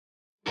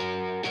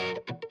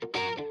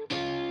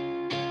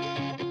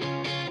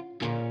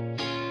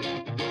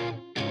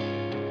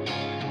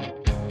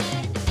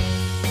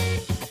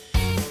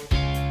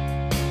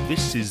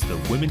This is the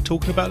Women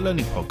Talking About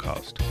Learning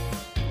podcast.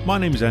 My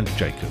name is Andrew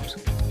Jacobs.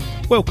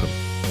 Welcome.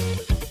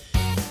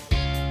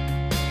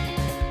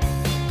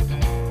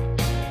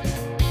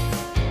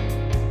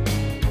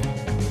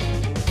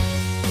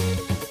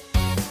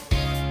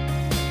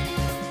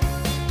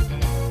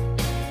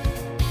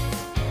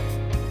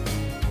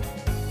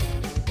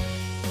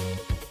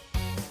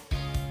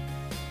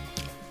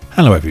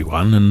 Hello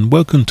everyone, and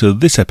welcome to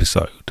this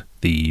episode,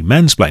 the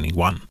Mansplaining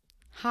One.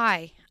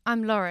 Hi,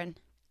 I'm Lauren,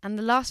 and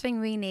the last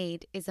thing we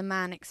need is a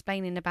man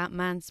explaining about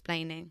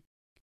mansplaining.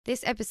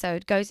 This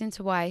episode goes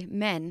into why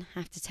men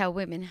have to tell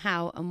women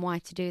how and why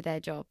to do their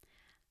job.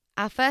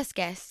 Our first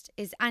guest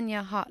is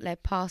Anya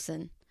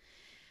Hartleb-Parson.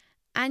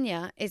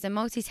 Anya is a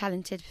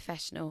multi-talented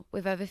professional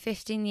with over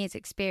 15 years'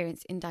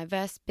 experience in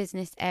diverse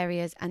business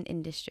areas and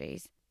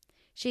industries.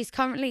 She's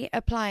currently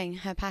applying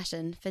her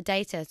passion for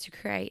data to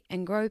create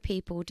and grow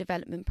people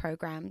development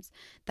programs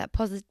that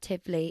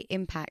positively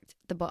impact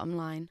the bottom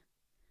line.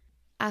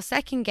 Our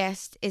second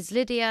guest is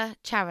Lydia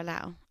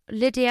Charalau.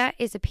 Lydia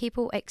is a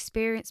people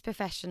experience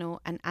professional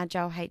and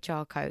agile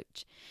HR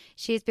coach.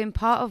 She has been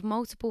part of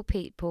multiple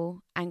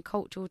people and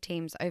cultural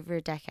teams over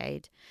a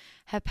decade.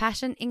 Her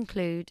passion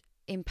include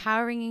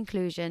empowering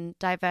inclusion,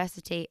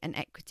 diversity and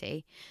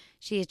equity.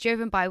 She is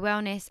driven by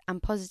wellness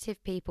and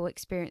positive people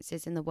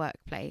experiences in the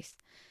workplace.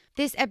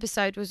 This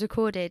episode was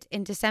recorded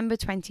in December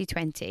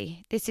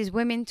 2020. This is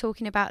Women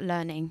Talking About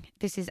Learning.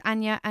 This is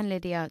Anya and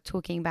Lydia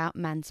talking about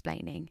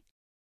mansplaining.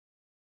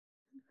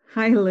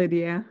 Hi,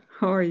 Lydia.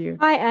 How are you?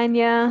 Hi,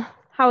 Anya.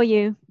 How are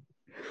you?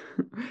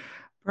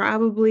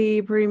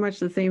 Probably pretty much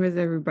the same as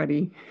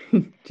everybody.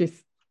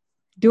 Just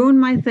doing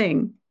my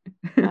thing.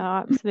 Oh,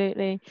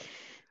 absolutely.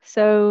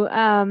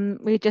 So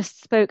we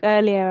just spoke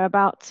earlier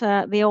about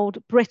the old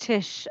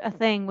British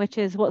thing, which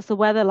is what's the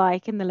weather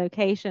like in the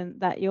location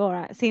that you're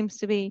at? It seems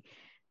to be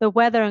the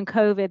weather and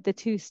COVID, the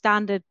two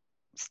standard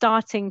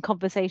starting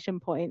conversation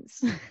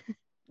points.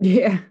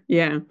 Yeah.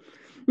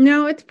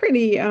 No, it's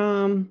pretty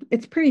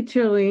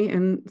chilly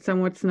and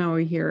somewhat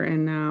snowy here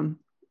in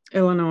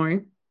Illinois.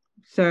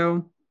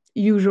 So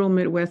usual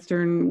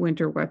Midwestern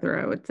winter weather,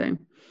 I would say.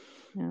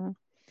 Yeah.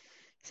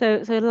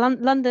 So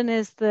London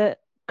is the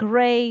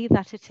grey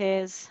that it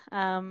is,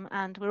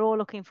 and we're all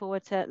looking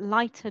forward to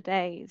lighter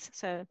days.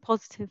 So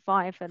positive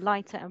vibe for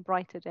lighter and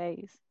brighter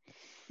days.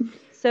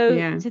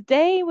 So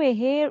Today we're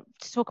here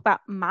to talk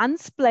about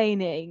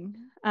mansplaining.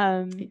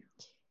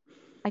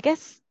 I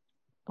guess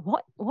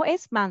what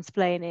is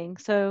mansplaining?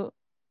 So,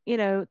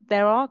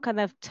 there are kind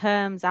of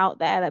terms out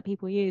there that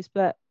people use,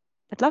 but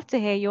I'd love to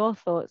hear your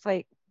thoughts.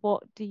 Like,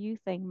 what do you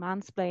think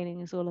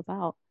mansplaining is all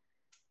about?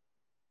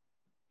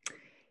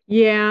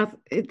 Yeah,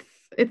 it's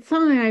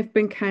something I've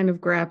been kind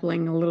of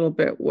grappling a little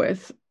bit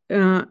with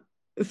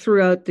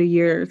throughout the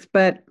years,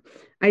 but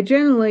I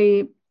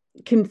generally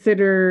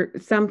consider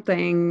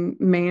something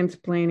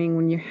mansplaining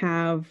when you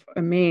have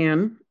a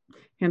man,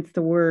 hence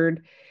the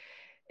word,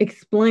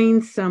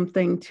 explain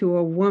something to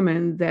a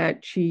woman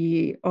that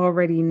she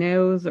already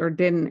knows or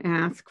didn't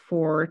ask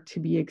for to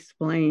be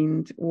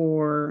explained,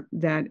 or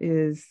that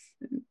is,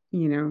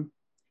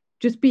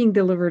 just being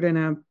delivered in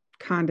a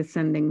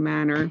condescending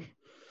manner.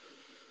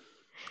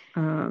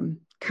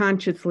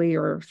 Consciously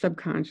or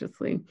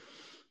subconsciously.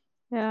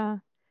 Yeah,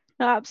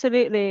 no,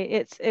 absolutely.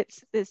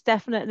 It's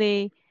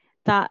definitely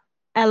that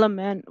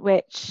element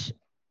which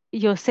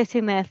you're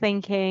sitting there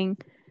thinking,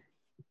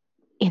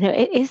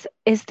 is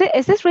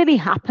this really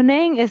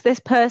happening? Is this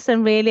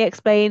person really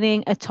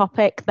explaining a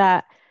topic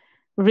that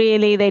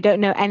really they don't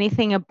know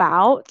anything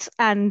about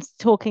and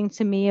talking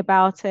to me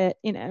about it?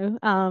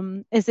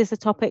 Is this a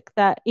topic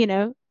that,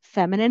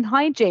 feminine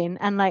hygiene,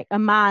 and like a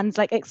man's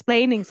like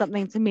explaining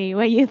something to me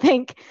where you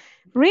think,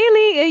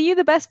 really, are you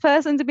the best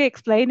person to be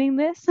explaining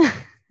this?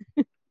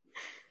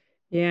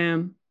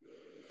 Yeah.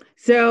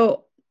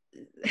 So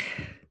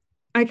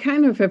I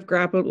kind of have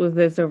grappled with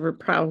this over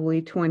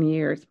probably 20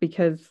 years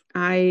because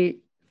I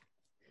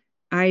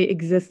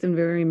exist in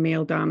very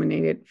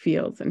male-dominated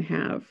fields and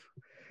have.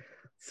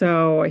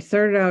 So I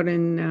started out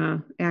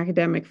in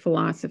academic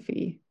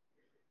philosophy.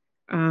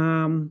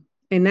 And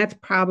that's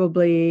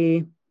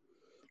probably,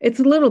 it's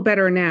a little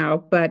better now,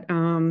 but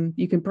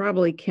you can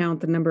probably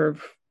count the number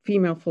of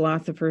female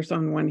philosophers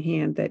on one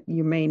hand that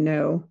you may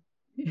know,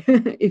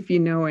 if you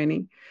know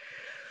any.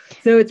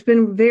 So it's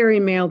been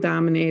very male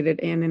dominated,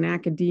 and in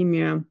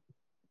academia,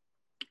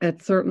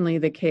 that's certainly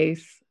the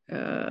case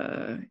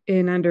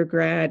in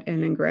undergrad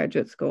and in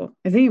graduate school.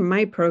 I think in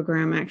my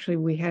program, actually,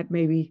 we had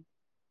maybe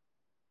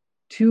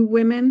 2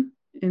 women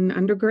in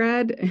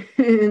undergrad,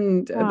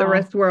 and the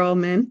rest were all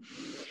men.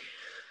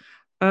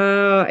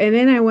 And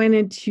then I went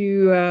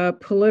into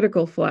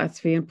political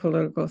philosophy and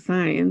political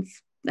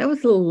science. That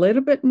was a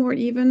little bit more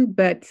even,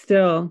 but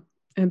still,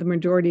 the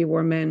majority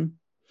were men.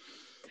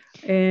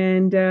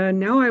 And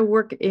now I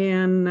work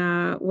in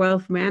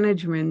wealth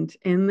management,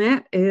 and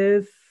that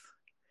is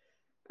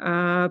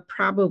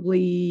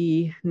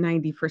probably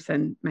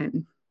 90%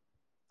 men.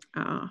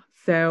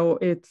 So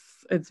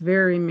it's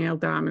very male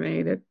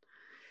dominated,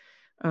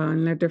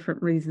 and there are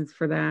different reasons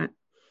for that.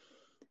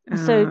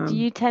 So do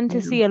you tend to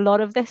Yeah. see a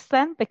lot of this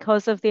then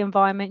because of the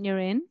environment you're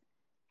in?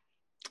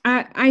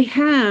 I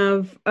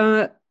have,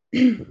 but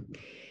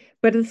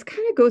this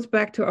kind of goes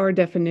back to our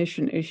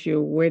definition issue,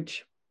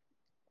 which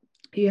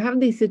you have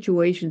these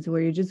situations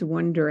where you're just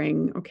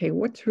wondering, okay,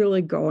 what's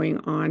really going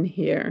on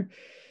here?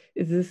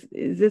 Is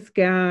this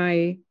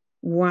guy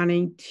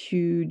wanting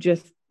to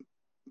just,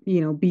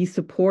 be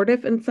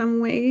supportive in some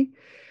way?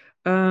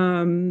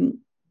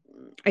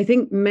 I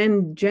think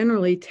men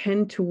generally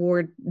tend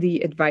toward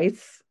the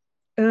advice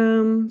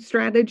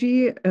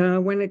strategy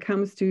when it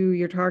comes to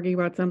you're talking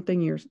about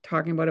something, you're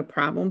talking about a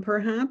problem,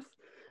 perhaps,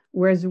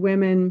 whereas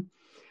women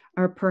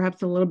are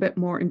perhaps a little bit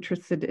more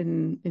interested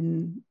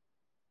in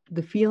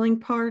the feeling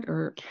part,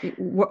 or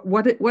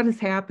what is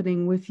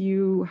happening with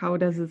you? How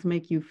does this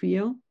make you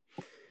feel?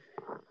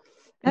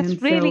 And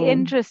That's really so,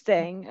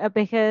 interesting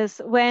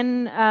because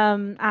when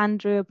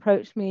Andrew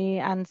approached me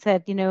and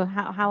said,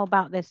 how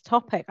about this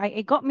topic?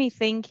 It got me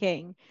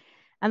thinking.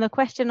 And the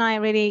question I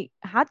really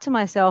had to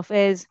myself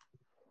is,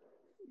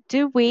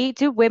 do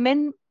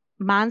women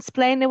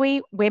mansplain? Are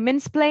we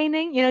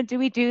women-splaining? Do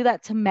we do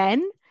that to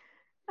men?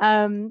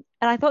 And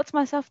I thought to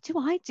myself, do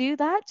I do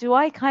that? Do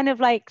I kind of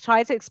like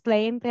try to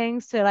explain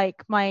things to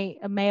like my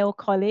male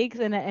colleagues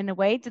in a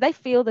way? Do they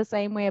feel the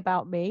same way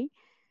about me?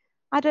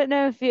 I don't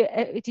know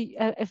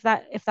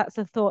if that's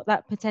a thought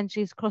that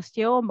potentially has crossed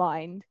your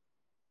mind.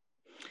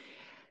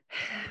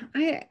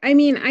 I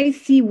mean, I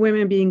see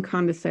women being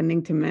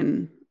condescending to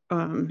men,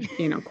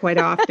 quite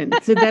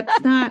often. So that's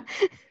not,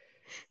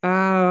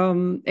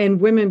 and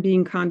women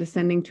being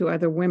condescending to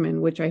other women,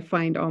 which I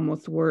find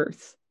almost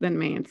worse than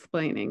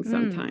mansplaining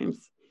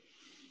sometimes.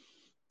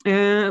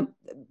 Uh,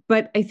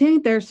 but I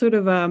think there's sort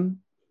of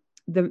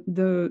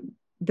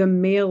the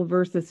male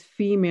versus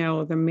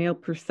female, the male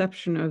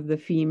perception of the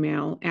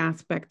female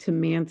aspect to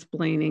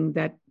mansplaining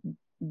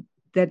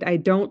that I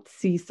don't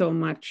see so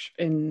much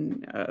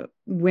in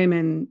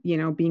women,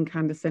 being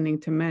condescending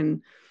to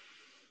men.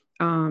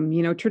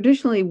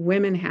 Traditionally,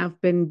 women have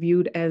been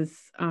viewed as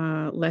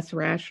less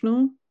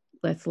rational,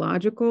 less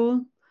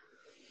logical.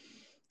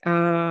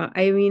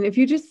 I mean, if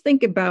you just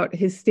think about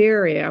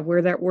hysteria,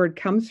 where that word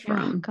comes Oh,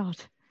 from, God.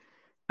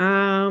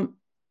 um,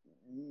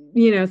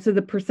 so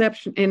the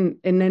perception, and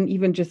then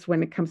even just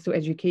when it comes to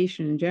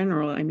education in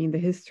general, I mean, the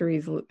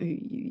histories,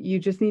 you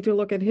just need to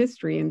look at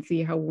history and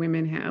see how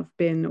women have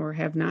been or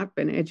have not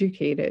been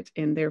educated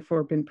and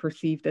therefore been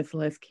perceived as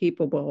less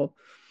capable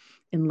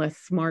and less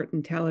smart,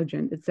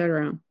 intelligent,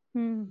 etc.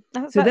 So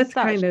That's that's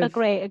such kind a of,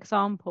 great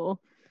example.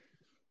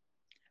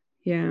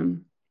 yeah.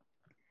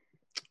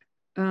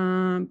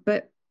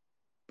 But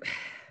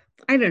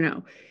I don't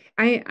know.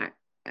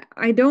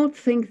 I don't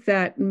think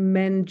that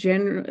men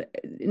generally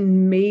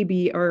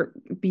maybe are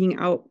being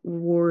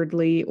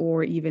outwardly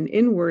or even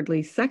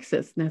inwardly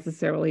sexist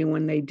necessarily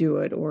when they do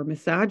it, or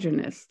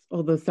misogynist,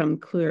 although some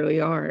clearly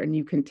are, and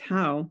you can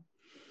tell.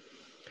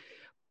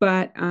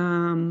 But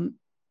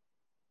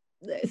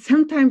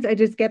sometimes I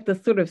just get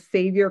this sort of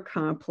savior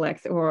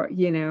complex or,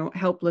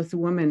 helpless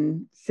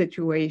woman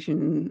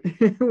situation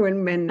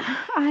when men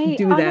I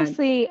do that.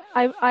 honestly,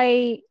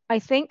 I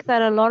think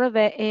that a lot of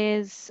it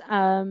is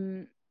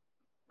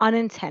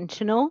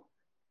unintentional.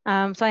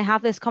 So I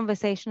have this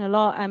conversation a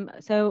lot.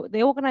 So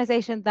the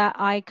organization that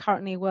I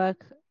currently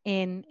work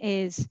in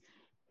is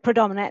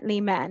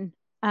predominantly men.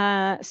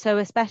 So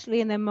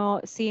especially in the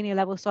more senior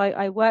level. So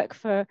I work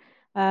for,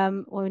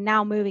 we're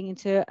now moving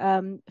into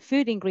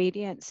food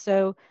ingredients.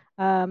 So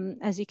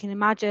as you can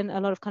imagine,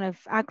 a lot of kind of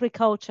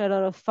agriculture, a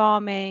lot of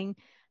farming,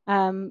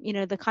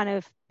 the kind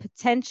of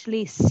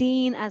potentially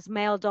seen as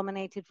male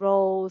dominated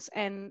roles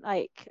and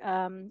like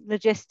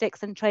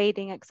logistics and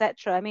trading,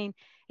 etc. I mean,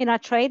 in our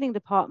trading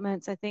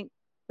departments, I think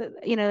that,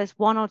 there's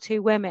one or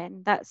two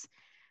women. That's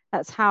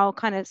how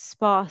kind of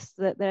sparse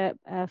the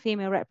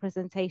female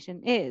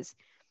representation is.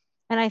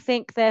 And I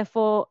think,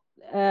 therefore,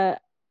 uh,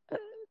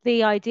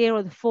 the idea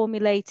or the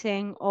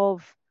formulating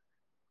of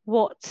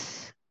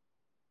what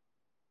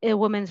a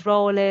woman's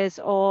role is,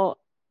 or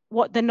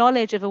what the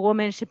knowledge of a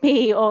woman should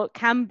be or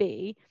can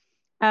be,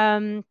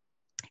 um,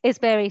 is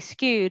very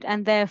skewed.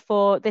 And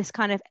therefore, this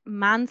kind of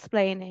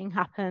mansplaining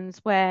happens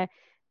where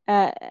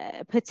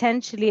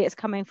potentially it's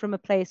coming from a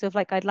place of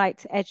like, I'd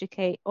like to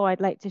educate or I'd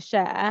like to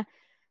share.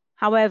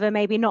 However,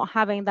 maybe not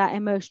having that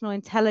emotional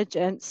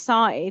intelligence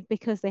side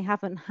because they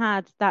haven't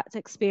had that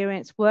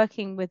experience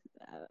working with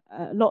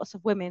lots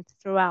of women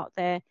throughout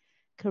their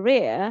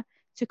career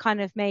to kind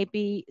of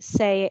maybe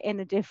say it in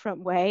a different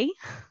way.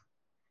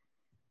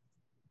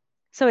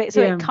 So it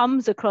Yeah.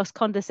 comes across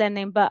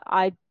condescending, but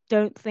I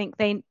don't think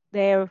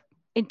they're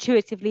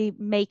intuitively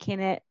making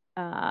it,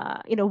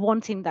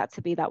 wanting that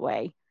to be that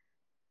way.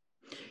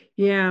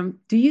 Yeah.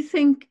 Do you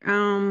think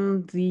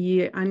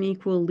the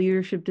unequal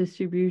leadership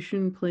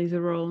distribution plays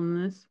a role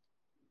in this?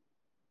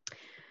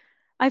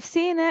 I've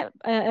seen it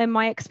in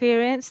my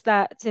experience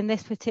that in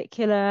this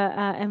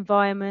particular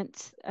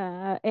environment,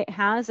 it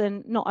has,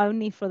 and not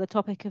only for the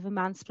topic of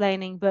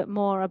mansplaining, but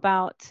more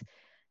about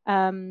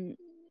um,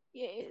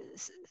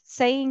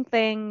 saying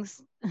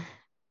things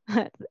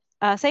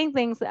saying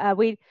things that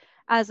we,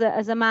 as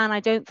a man, I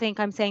don't think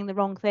I'm saying the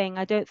wrong thing.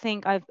 I don't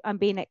think I'm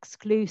being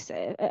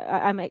exclusive.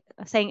 I'm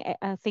saying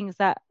things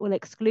that will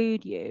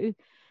exclude you,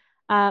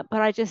 but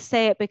I just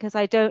say it because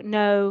I don't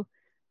know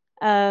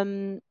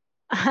that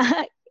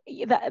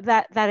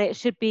it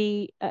should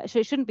be so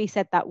it shouldn't be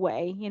said that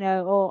way,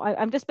 or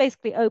I'm just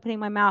basically opening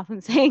my mouth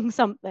and saying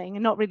something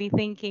and not really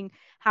thinking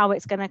how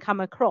it's going to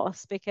come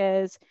across,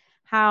 because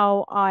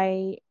how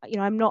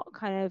I'm not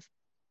kind of,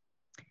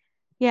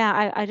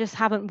 I just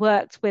haven't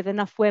worked with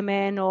enough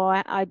women,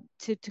 or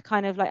to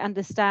kind of like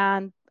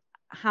understand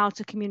how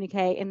to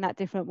communicate in that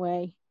different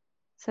way.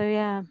 So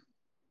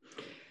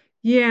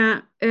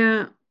Yeah.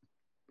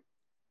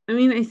 I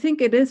mean, I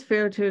think it is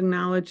fair to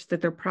acknowledge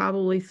that there are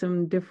probably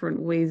some different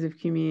ways of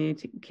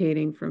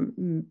communicating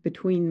from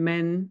between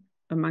men,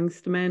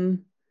 amongst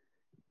men,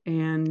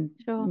 and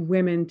sure.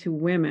 women to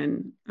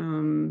women.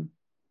 Do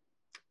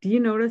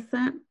you notice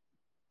that?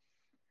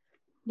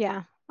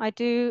 Yeah, I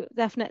do,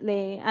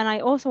 definitely. And I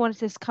also wanted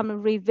to just come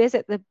and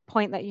revisit the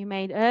point that you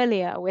made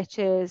earlier, which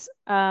is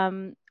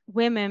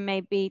women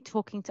may be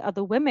talking to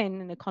other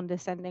women in a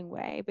condescending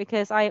way,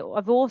 because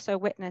I've also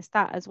witnessed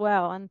that as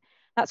well. And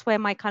that's where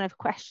my kind of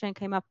question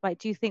came up, like,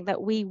 do you think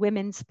that we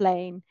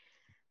women-splain,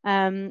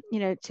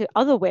 to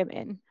other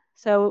women?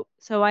 So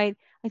I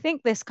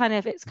think this kind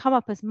of, it's come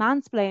up as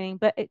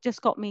mansplaining, but it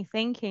just got me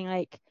thinking,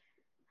 like,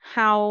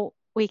 how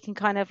we can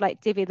kind of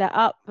like divvy that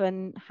up,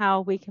 and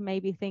how we can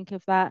maybe think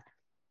of that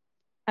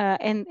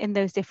in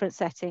those different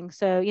settings.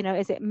 So,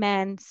 is it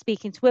men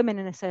speaking to women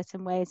in a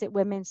certain way? Is it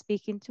women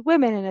speaking to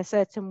women in a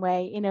certain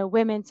way?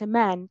 Women to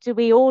men? Do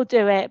we all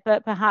do it?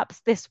 But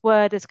perhaps this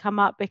word has come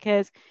up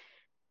because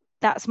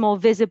that's more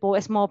visible,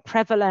 it's more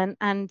prevalent,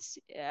 and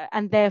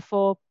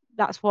therefore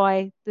that's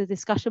why the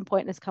discussion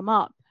point has come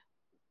up.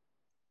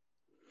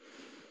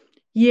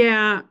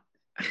 Yeah.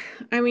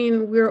 I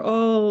mean, we're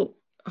all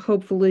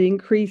hopefully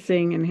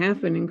increasing and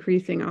have been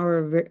increasing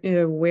our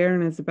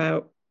awareness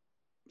about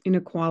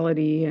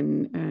inequality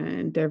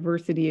and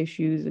diversity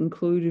issues,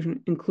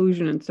 inclusion,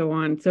 and so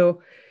on.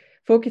 So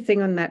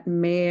focusing on that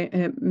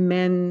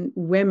men,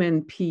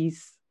 women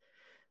piece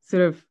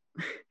sort of,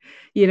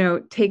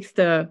 takes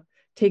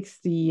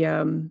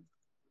the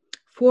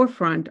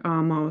forefront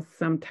almost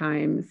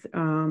sometimes.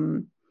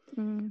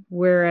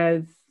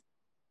 Whereas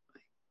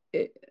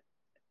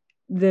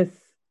this,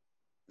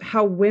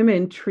 how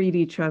women treat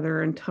each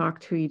other and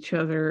talk to each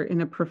other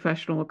in a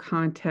professional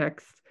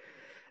context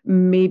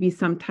maybe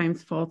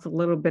sometimes falls a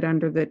little bit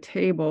under the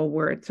table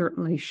where it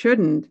certainly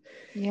shouldn't.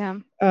 Yeah.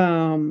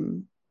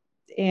 And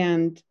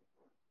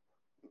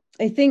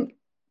I think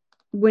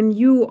when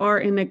you are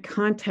in a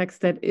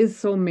context that is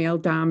so male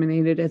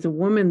dominated as a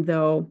woman,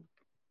 though,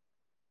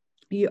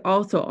 you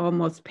also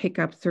almost pick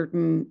up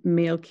certain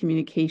male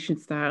communication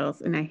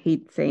styles. And I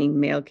hate saying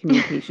male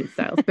communication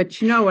styles,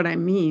 but you know what I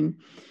mean.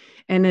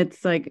 And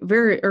it's like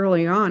very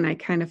early on, I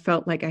kind of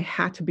felt like I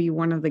had to be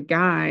one of the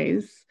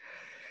guys.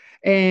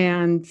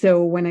 And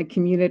so when I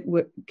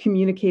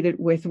communicated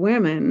with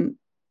women,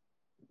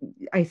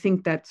 I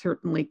think that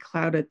certainly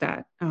clouded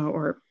that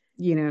or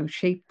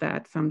shaped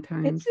that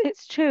sometimes.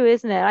 It's true,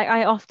 isn't it?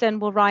 I often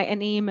will write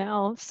an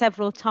email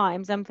several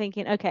times. I'm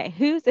thinking, okay,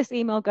 who's this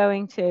email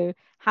going to?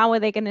 How are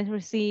they going to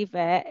receive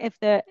it?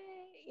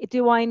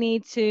 Do I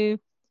need to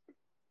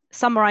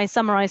summarize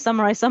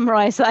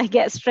so I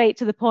get straight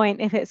to the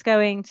point? If it's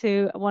going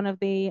to one of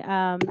the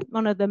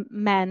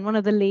men, one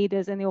of the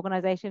leaders in the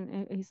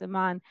organization, who's a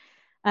man,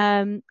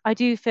 I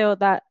do feel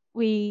that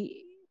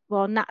we,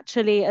 well,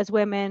 naturally as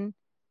women,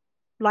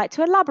 like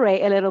to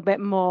elaborate a little bit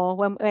more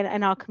when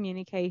in our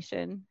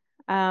communication.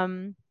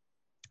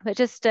 But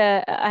just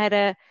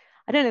I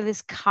don't know,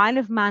 this kind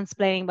of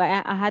mansplaining,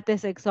 but I had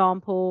this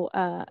example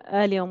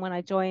early on when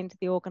I joined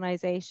the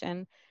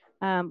organization,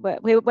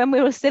 but when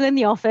we were still in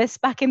the office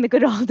back in the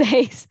good old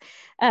days.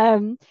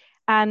 And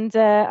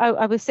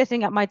I was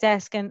sitting at my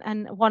desk,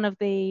 and one of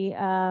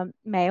the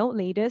male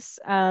leaders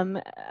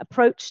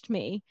approached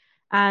me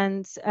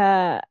and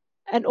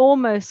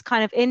almost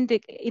kind of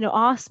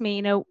asked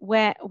me,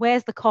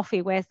 where's the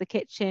coffee, where's the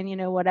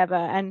kitchen, whatever,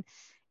 and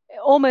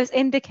almost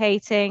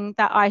indicating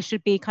that I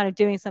should be kind of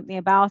doing something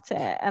about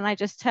it. And I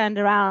just turned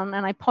around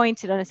and I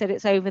pointed and I said,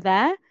 it's over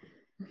there.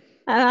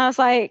 And I was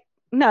like,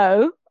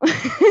 no.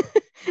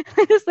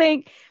 I just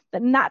think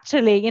that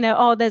naturally,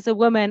 oh, there's a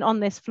woman on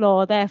this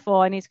floor,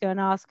 therefore I need to go and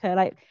ask her,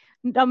 like,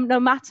 no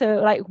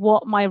matter like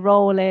what my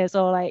role is,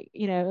 or like,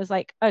 it was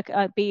like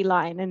a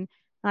beeline. And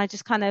I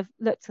just kind of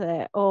looked at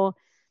it. Or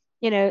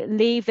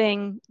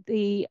leaving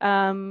the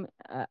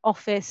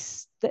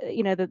office,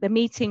 the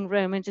meeting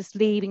room, and just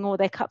leaving all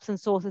their cups and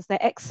saucers. They're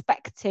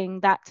expecting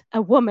that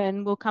a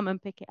woman will come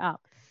and pick it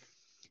up.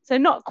 So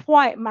not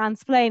quite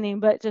mansplaining,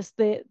 but just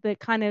the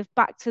kind of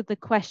back to the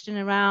question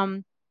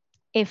around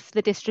if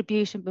the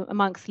distribution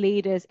amongst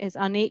leaders is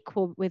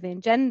unequal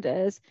within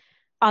genders,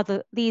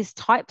 these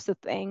types of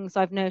things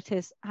I've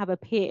noticed have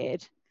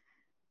appeared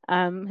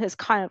as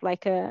kind of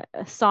like a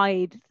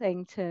side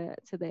thing to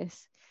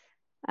this.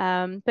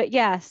 But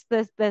yes,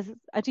 there's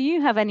do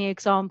you have any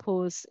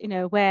examples,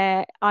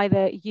 where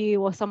either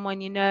you or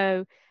someone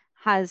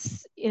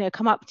has,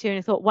 come up to you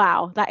and thought,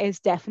 wow, that is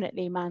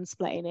definitely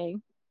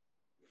mansplaining,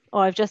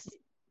 or I've just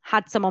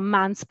had someone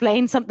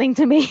mansplain something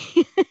to me?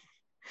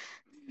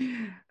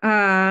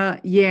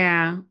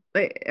 Yeah.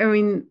 I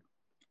mean,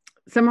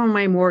 some of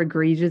my more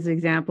egregious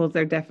examples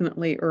are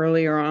definitely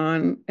earlier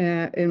on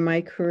in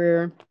my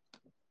career.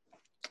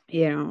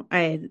 In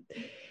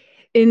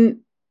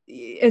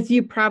as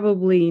you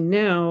probably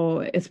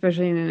know,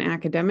 especially in an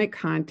academic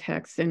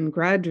context in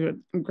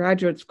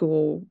graduate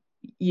school,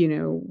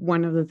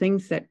 one of the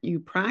things that you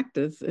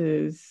practice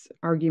is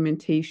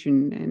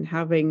argumentation and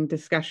having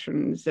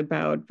discussions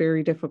about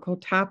very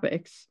difficult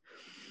topics.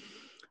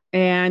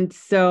 And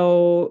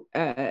so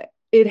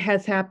it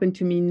has happened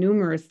to me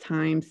numerous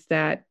times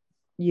that,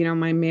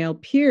 my male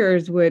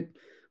peers would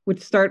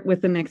start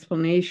with an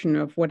explanation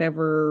of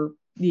whatever,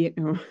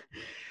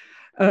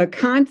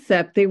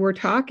 concept they were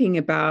talking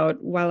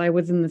about while I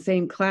was in the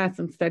same class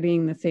and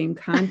studying the same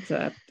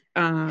concept.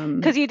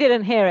 Because you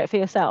didn't hear it for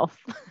yourself.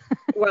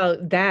 Well,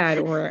 that,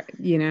 or,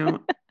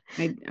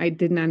 I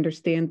didn't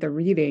understand the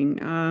reading.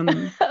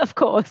 Of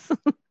course.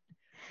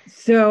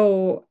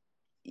 So,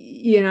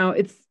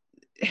 it's,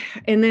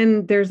 and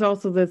then there's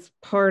also this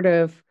part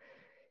of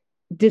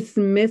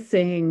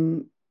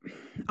dismissing,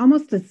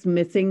 almost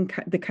dismissing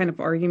the kind of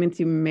arguments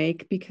you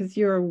make because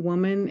you're a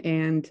woman,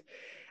 and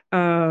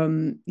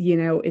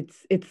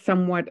it's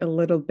somewhat a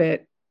little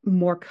bit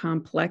more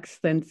complex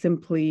than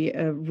simply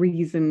a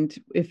reasoned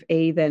if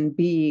A then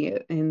B,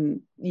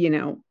 and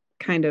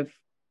kind of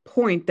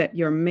point that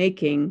you're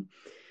making.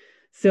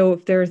 So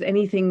if there's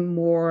anything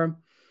more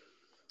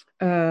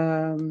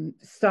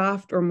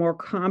soft or more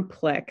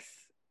complex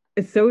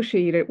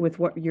associated with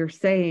what you're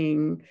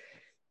saying,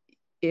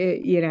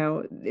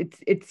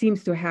 it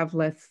seems to have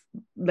less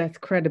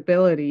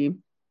credibility.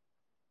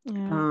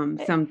 Yeah.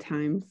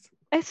 Sometimes.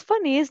 It's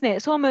funny, isn't it?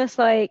 It's almost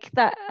like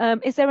that,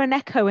 is there an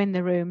echo in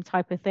the room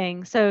type of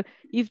thing? So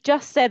you've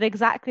just said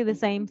exactly the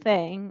same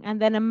thing, and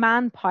then a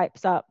man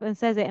pipes up and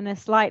says it in a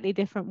slightly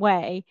different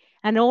way,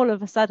 and all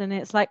of a sudden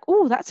it's like,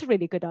 oh, that's a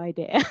really good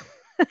idea.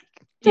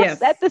 Just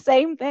said Yes. the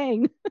same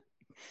thing.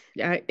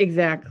 Yeah,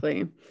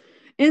 exactly.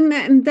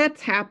 And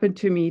that's happened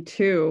to me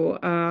too.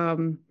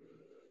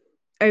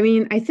 I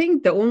mean, I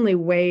think the only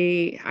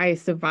way I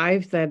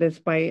survived that is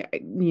by,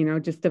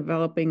 just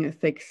developing a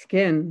thick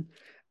skin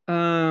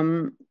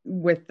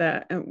with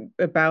that,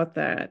 about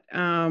that.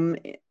 I'm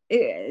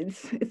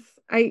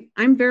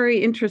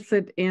very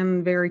interested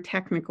in very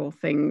technical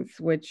things,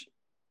 which,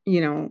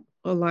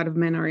 a lot of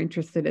men are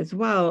interested as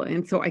well.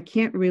 And so I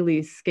can't really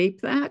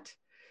escape that.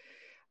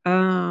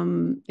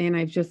 And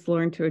I've just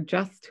learned to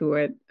adjust to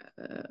it.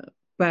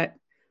 But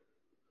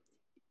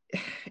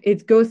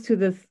it goes to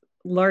this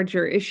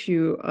larger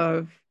issue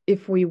of,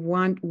 if we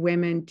want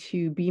women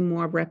to be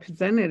more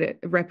represented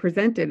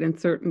in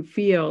certain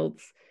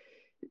fields,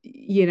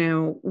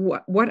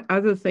 what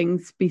other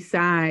things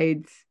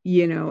besides,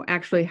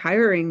 actually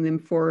hiring them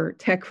for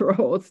tech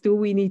roles do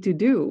we need to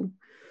do?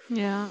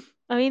 Yeah.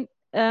 I mean,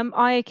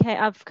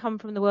 I've come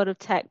from the world of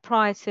tech.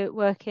 Prior to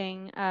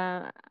working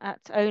at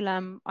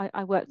Olam,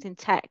 I worked in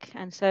tech,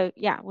 and so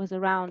yeah, was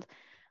around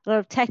a lot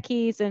of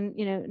techies, and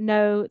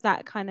know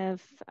that kind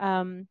of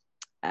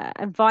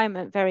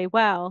environment very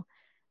well.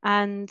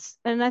 And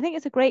I think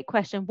it's a great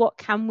question. What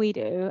can we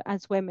do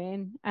as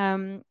women?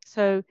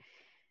 So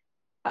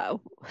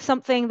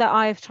something that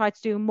I've tried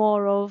to do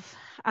more of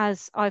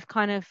as I've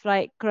kind of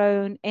like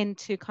grown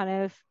into kind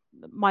of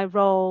my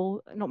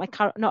role,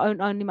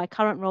 not only my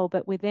current role,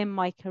 but within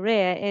my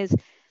career, is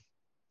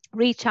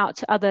reach out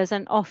to others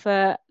and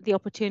offer the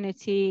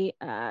opportunity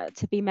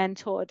to be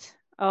mentored,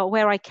 or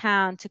where I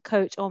can to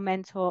coach or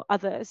mentor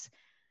others,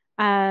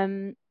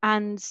 and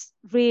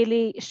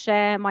really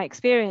share my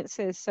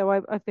experiences. So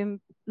I've been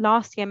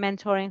last year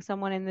mentoring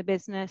someone in the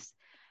business,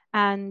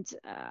 and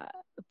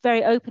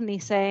very openly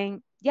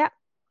saying, yeah,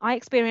 I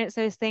experience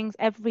those things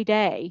every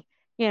day.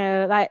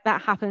 Like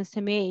that happens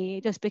to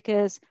me. Just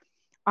because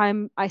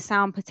I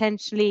sound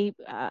potentially,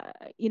 a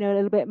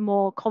little bit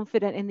more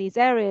confident in these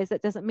areas,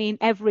 that doesn't mean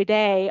every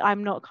day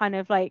I'm not kind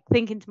of like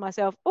thinking to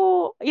myself,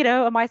 oh,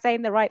 am I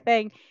saying the right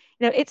thing?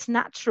 It's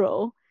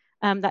natural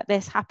that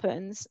this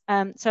happens.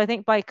 So I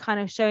think by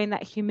kind of showing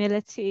that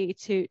humility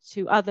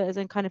to others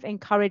and kind of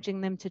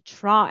encouraging them to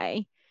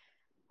try,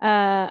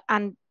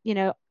 and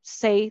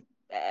say,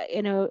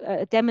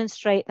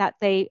 demonstrate that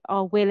they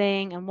are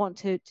willing and want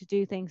to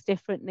do things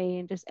differently,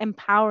 and just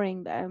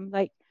empowering them,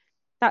 like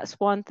that's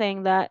one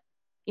thing that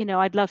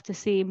I'd love to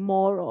see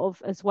more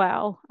of as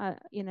well,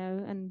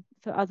 and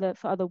for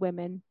other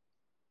women.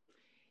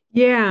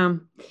 Yeah,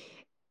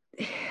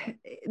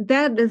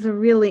 that is a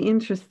really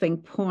interesting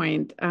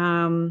point,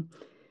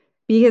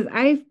 because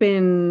I've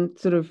been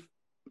sort of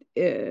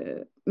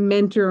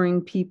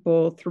mentoring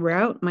people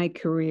throughout my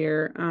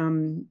career.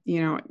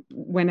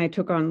 When I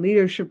took on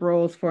leadership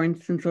roles, for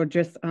instance, or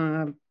just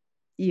in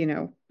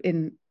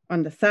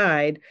on the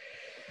side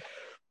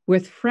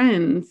with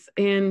friends,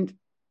 and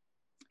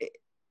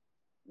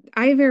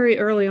I very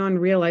early on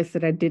realized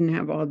that I didn't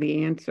have all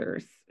the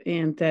answers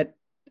and that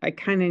I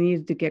kind of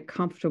needed to get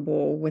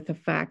comfortable with the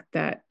fact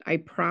that I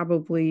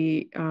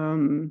probably,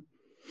 I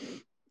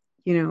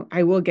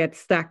will get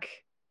stuck,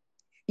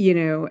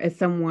 as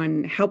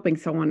someone helping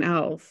someone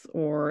else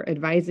or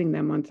advising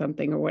them on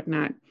something or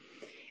whatnot.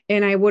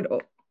 And I would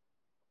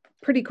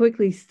pretty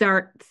quickly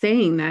start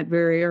saying that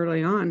very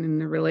early on in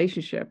the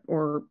relationship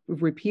or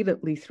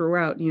repeatedly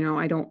throughout,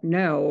 I don't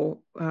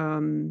know.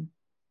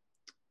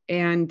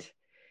 And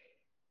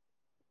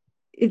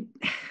it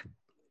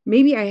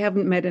maybe I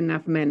haven't met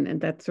enough men,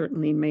 and that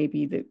certainly may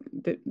be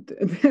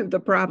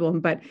the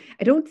problem, but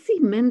I don't see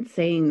men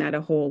saying that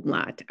a whole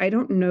lot. I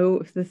don't know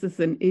if this is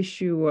an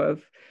issue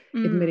of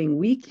admitting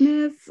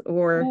weakness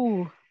or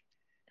Ooh,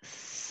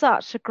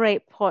 such a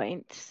great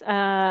point.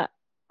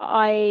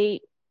 I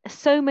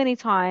so many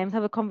times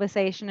have a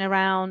conversation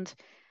around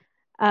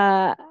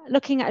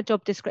looking at a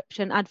job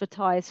description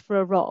advertised for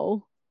a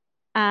role,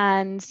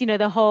 and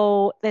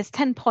there's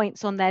 10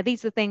 points on there.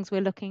 These are the things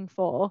we're looking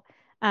for.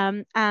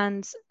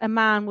 And a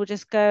man will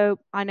just go,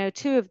 I know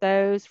two of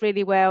those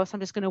really well, so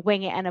I'm just going to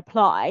wing it and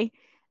apply.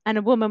 And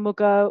a woman will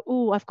go,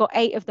 oh, I've got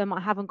 8 of them,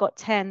 I haven't got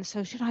 10,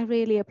 so should I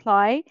really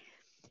apply?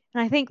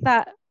 And I think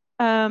that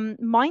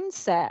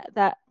mindset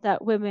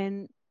that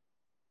women,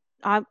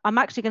 I'm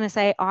actually going to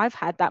say I've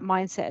had that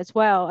mindset as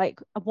well,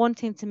 like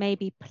wanting to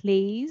maybe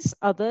please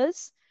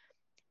others,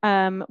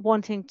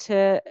 wanting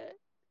to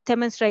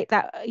demonstrate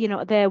that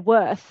their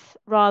worth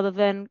rather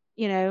than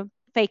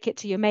fake it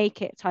till you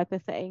make it type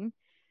of thing,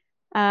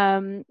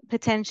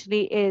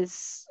 potentially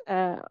is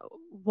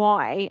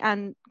why.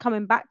 And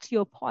coming back to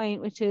your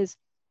point, which is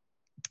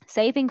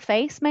saving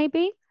face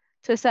maybe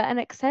to a certain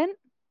extent.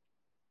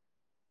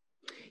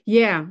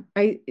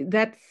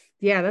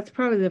 That's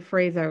probably the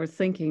phrase I was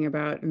thinking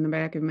about in the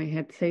back of my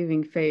head,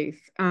 saving face.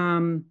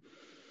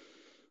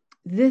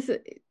 This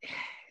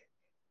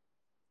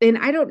And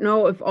I don't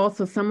know if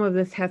also some of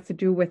this has to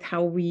do with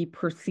how we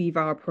perceive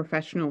our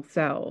professional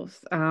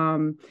selves.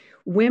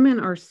 Women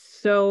are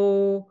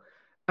so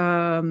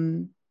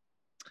um,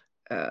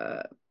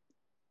 uh,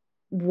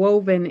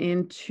 woven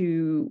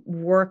into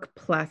work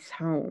plus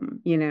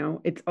home.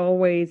 It's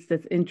always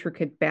this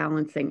intricate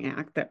balancing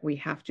act that we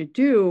have to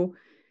do.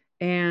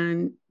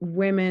 And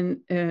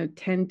women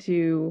tend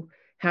to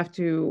have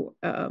to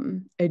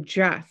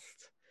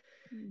adjust.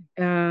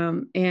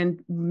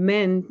 And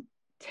men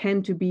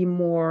tend to be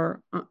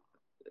more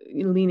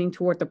leaning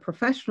toward the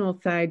professional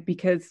side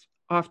because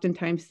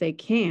oftentimes they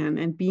can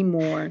and be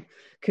more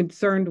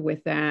concerned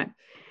with that.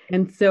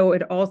 And so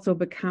it also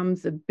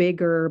becomes a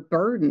bigger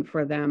burden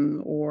for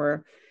them,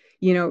 or,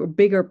 a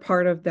bigger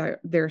part of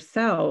their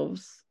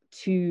selves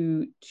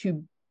to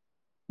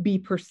be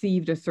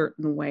perceived a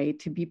certain way,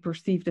 to be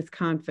perceived as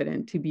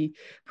confident, to be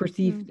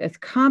perceived as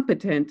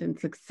competent and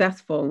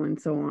successful, and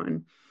so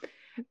on.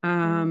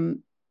 I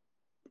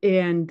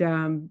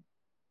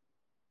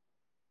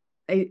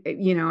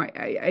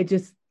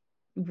just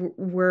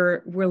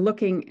we're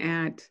looking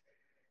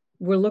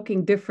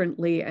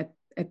differently at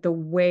the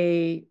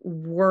way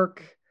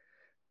work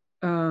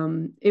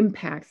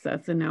impacts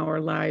us in our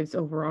lives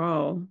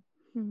overall.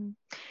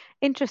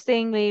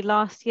 Interestingly,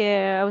 last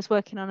year I was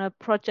working on a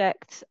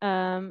project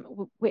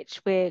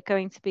which we're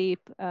going to be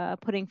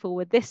putting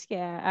forward this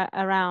year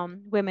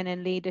around women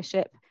in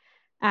leadership,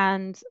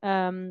 and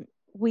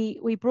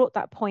we brought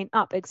that point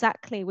up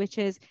exactly, which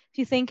is if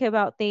you think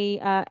about the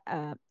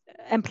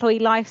employee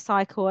life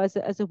cycle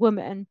as a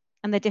woman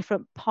and the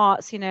different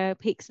parts,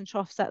 peaks and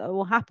troughs that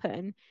will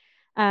happen,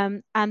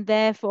 and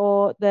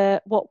therefore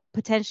what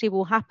potentially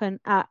will happen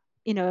at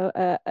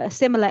a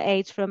similar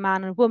age for a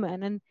man and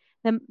woman, and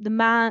the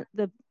man,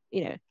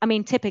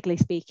 typically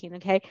speaking,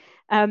 okay,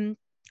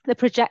 the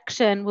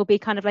projection will be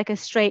kind of like a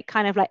straight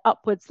kind of like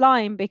upwards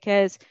line,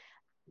 because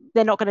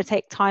they're not going to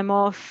take time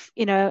off,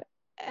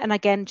 and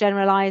again,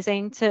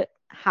 generalizing, to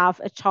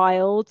have a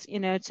child,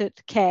 to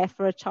care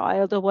for a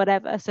child or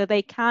whatever. So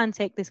they can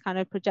take this kind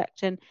of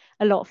projection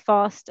a lot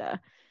faster.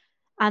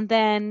 And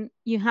then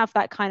you have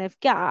that kind of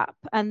gap,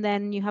 and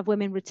then you have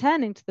women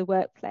returning to the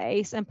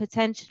workplace and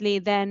potentially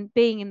then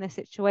being in the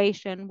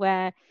situation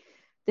where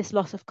this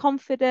loss of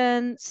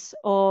confidence,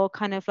 or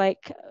kind of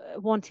like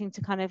wanting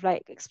to kind of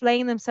like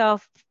explain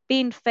themselves,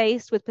 being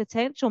faced with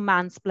potential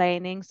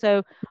mansplaining.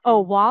 So, oh,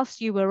 whilst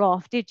you were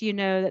off, did you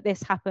know that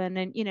this happened?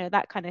 And,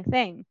 that kind of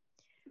thing.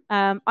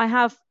 I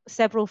have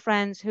several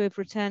friends who have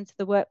returned to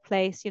the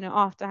workplace,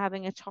 after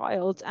having a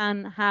child,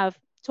 and have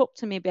talked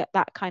to me about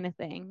that kind of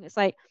thing. It's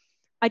like,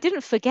 I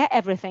didn't forget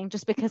everything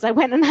just because I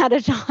went and had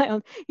a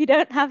child. You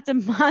don't have to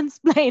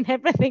mansplain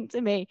everything to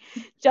me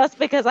just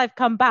because I've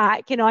come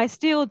back. I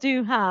still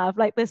do have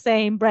like the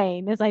same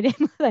brain as I did.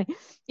 I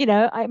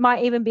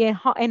might even be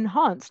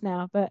enhanced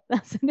now, but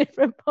that's a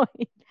different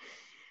point.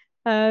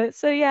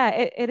 So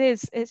yeah,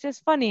 it's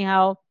just funny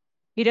how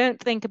you don't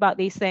think about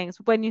these things.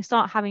 When you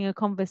start having a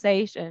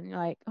conversation, you're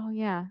like, oh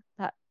yeah,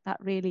 that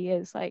really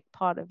is like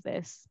part of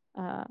this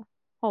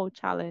whole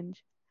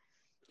challenge.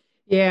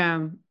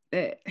 Yeah.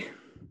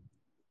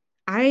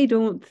 I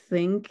don't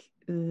think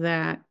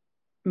that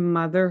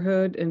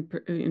motherhood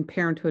and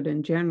parenthood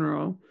in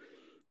general,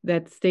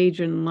 that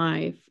stage in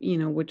life,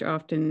 which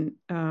often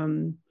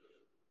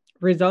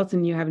results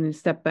in you having to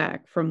step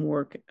back from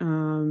work,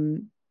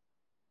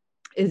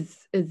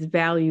 is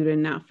valued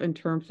enough in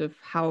terms of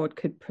how it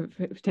could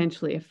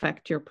potentially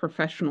affect your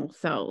professional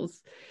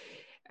selves.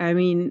 I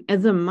mean,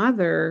 as a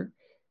mother,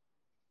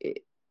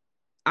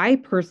 I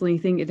personally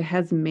think it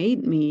has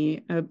made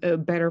me a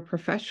better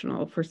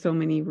professional for so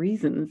many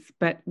reasons,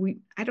 but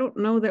I don't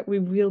know that we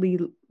really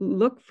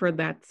look for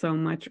that so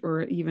much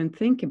or even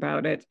think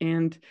about it.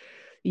 And,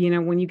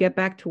 when you get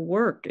back to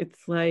work,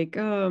 it's like,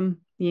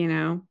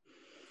 Yeah,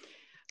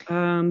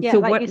 so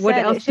like you what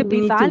said, it else do should we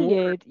be need to work?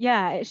 valued.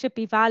 Yeah, it should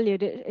be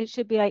valued. It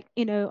should be like,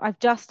 I've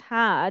just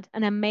had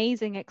an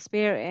amazing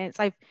experience.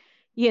 I've,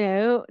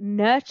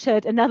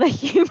 nurtured another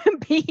human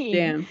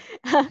being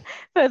Yeah.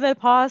 for the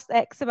past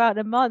X amount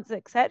of months,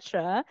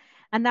 etc.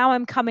 And now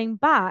I'm coming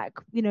back,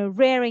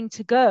 rearing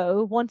to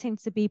go, wanting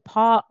to be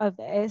part of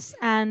this.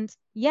 And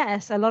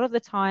yes, a lot of the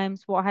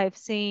times what I've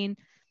seen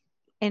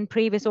in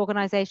previous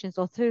organizations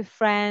or through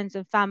friends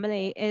and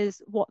family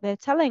is what they're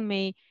telling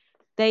me.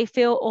 They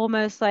feel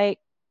almost like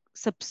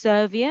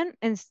subservient,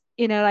 and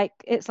like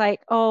it's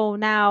like, oh,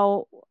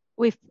 now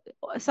we've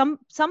some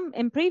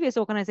in previous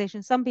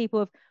organizations, some people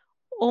have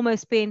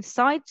almost been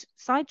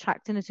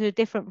sidetracked into a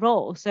different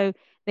role. So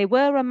they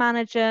were a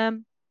manager.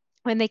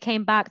 When they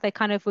came back, they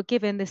kind of were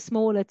given this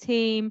smaller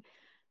team,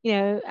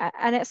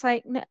 and it's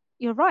like, no,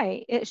 you're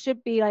right. It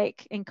should be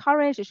like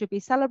encouraged. It should be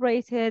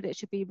celebrated. It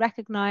should be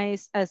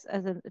recognized as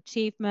an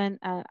achievement.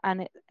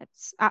 And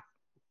it's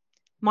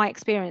my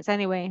experience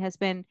anyway has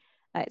been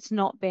it's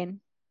not been.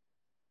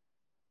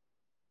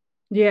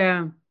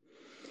 Yeah.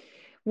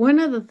 One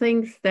of the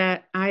things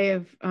that I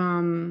have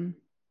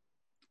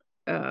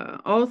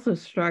also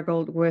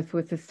struggled with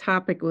this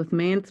topic with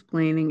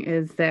mansplaining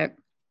is that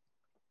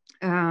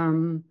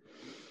I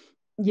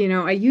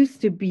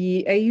used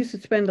to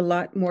spend a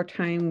lot more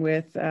time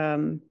with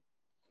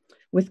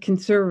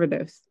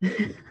conservatives.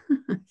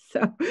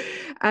 So,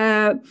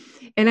 and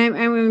I'm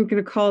going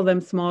to call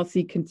them small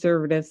c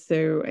conservatives.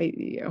 So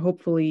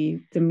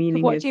hopefully the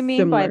meaning What is do you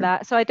mean by similar.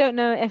 that? So I don't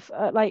know if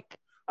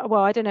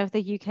well, I don't know if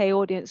the UK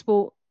audience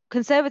will.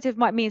 Conservative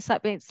might mean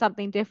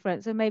something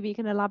different. So maybe you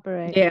can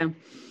elaborate. Yeah.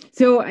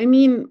 So I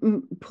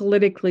mean,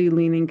 politically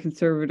leaning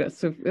conservatives.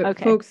 So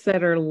Okay. folks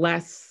that are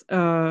less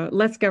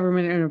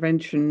government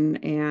intervention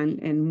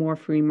and more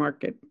free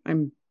market.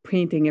 I'm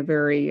painting a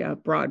very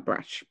broad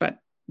brush, but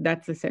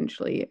that's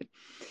essentially it.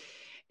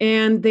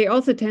 And they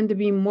also tend to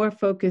be more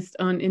focused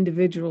on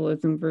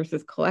individualism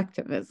versus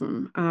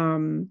collectivism.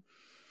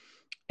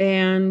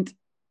 And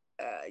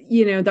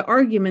the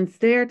arguments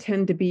there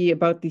tend to be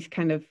about these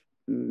kind of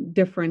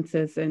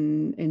differences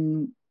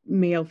in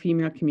male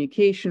female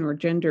communication or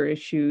gender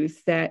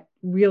issues, that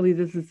really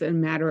this is a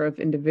matter of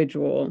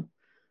individual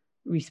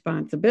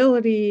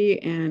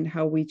responsibility and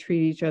how we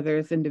treat each other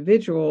as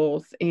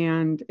individuals.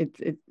 And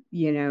it's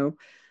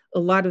a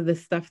lot of the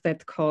stuff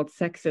that's called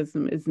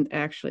sexism isn't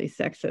actually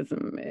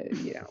sexism.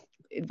 Fake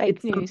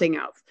It's news. something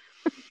else.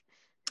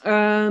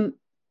 And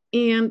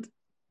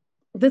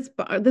this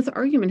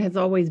argument has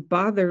always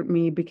bothered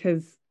me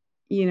because,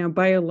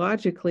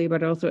 biologically,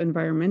 but also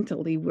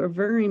environmentally, we're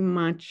very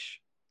much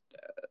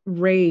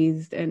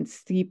raised and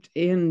steeped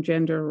in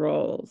gender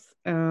roles.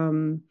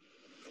 And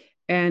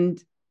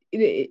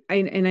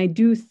I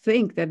do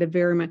think that it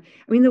very much,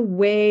 I mean, the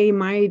way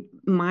my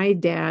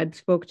dad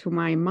spoke to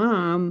my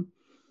mom,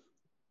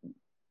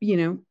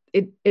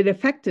 it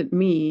affected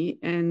me,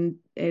 and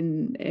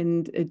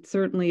it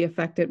certainly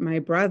affected my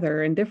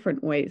brother in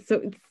different ways.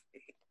 So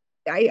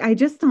I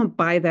just don't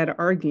buy that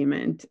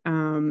argument.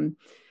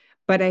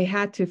 But I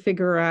had to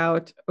figure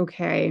out,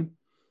 okay,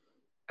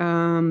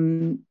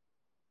 how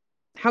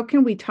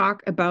can we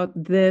talk about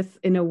this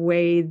in a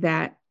way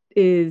that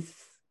is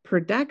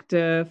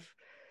productive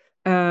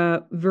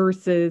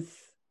versus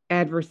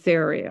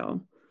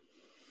adversarial?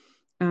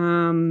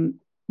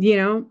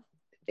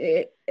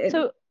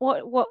 So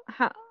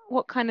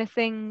what kind of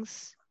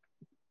things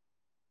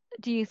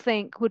do you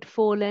think would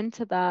fall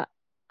into that?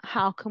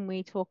 How can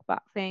we talk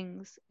about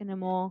things in a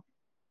more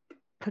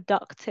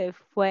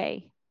productive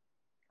way?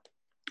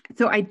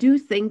 So I do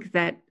think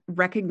that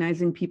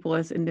recognizing people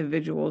as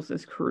individuals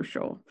is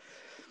crucial,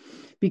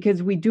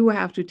 because we do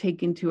have to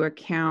take into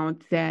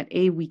account that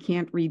we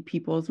can't read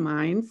people's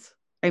minds.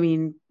 I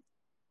mean,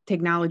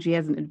 technology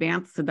hasn't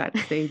advanced to that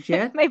stage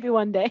yet. Maybe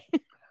one day.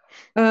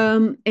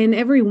 And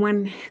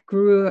everyone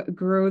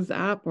grows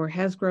up or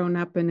has grown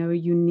up in a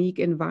unique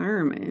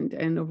environment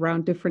and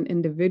around different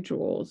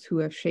individuals who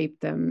have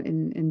shaped them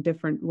in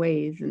different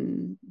ways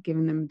and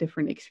given them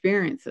different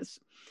experiences.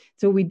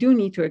 So we do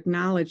need to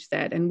acknowledge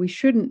that, and we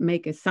shouldn't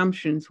make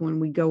assumptions when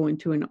we go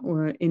into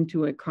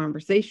into a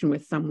conversation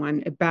with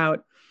someone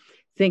about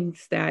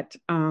things that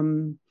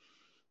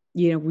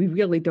we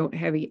really don't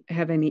have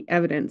any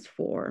evidence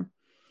for.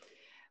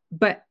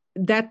 But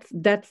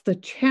that's the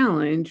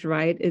challenge,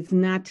 right? It's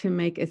not to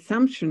make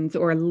assumptions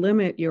or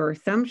limit your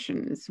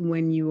assumptions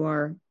when you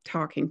are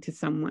talking to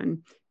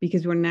someone,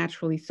 because we're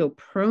naturally so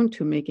prone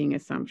to making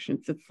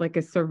assumptions. It's like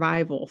a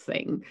survival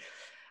thing,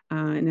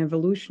 an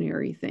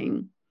evolutionary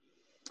thing.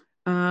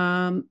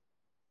 And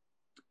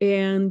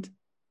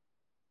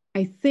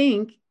I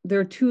think there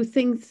are two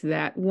things to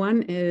that.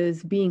 One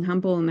is being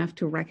humble enough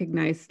to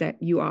recognize that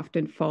you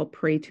often fall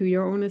prey to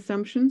your own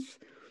assumptions.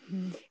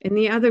 And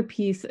the other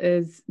piece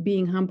is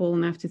being humble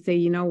enough to say,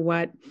 you know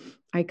what,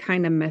 I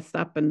kind of messed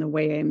up in the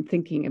way I'm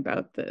thinking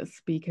about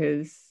this,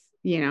 because,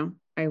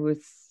 I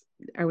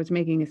was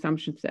making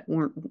assumptions that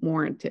weren't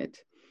warranted.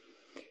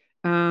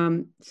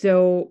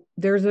 So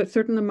there's a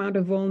certain amount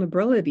of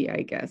vulnerability,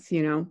 I guess,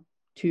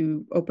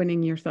 to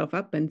opening yourself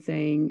up and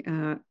saying,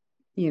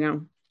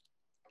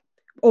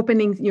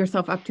 opening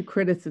yourself up to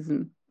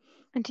criticism.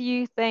 And do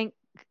you think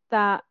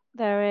that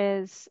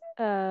there is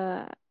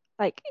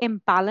like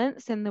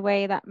imbalance in the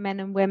way that men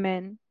and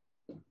women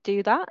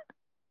do that?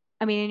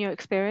 I mean, in your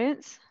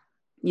experience?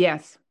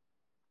 Yes.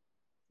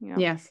 Yeah.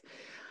 Yes.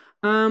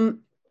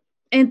 And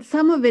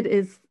some of it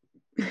is,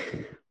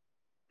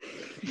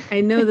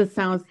 I know this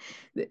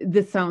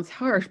sounds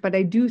harsh, but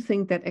I do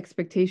think that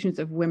expectations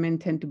of women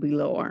tend to be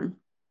lower.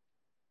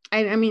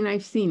 I mean,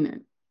 I've seen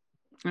it.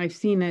 I've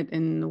seen it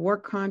in the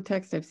work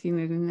context. I've seen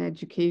it in the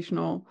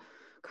educational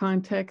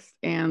context.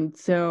 And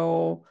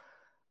so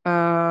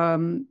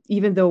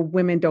even though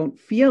women don't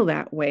feel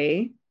that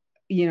way,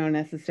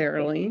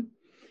 necessarily,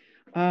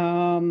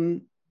 I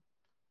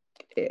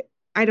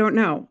don't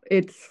know.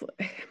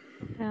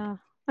 Yeah.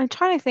 I'm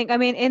trying to think. I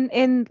mean,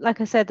 in like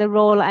I said, the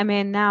role I'm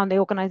in now, the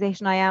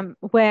organization I am,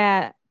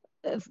 where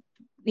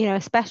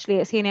especially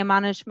at senior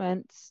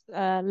management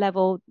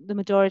level, the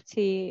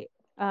majority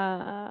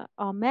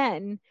are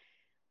men.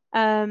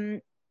 My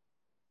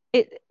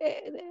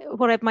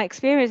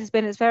experience has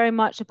been, it's very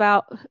much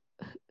about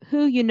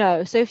who you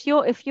know. So if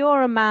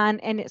you're a man,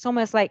 and it's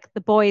almost like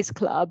the boys'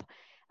 club,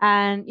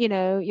 and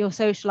you're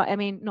social. I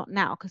mean, not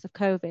now because of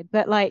COVID,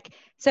 but like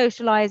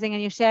socializing,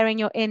 and you're sharing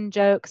your in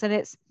jokes, and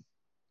it's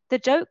the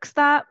jokes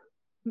that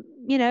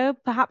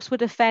perhaps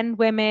would offend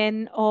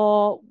women,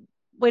 or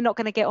we're not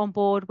going to get on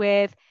board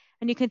with,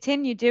 and you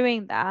continue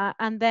doing that,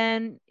 and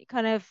then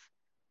kind of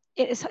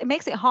it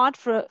makes it hard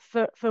for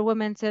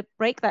women to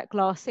break that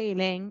glass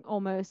ceiling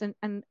almost,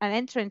 and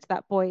enter into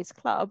that boys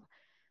club.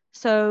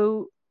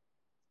 So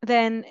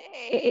then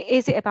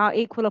is it about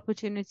equal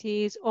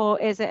opportunities,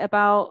 or is it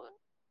about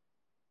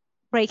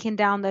breaking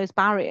down those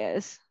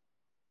barriers,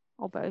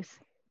 or both?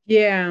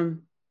 Yeah.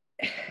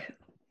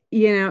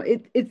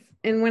 It's,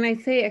 and when I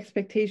say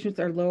expectations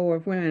are low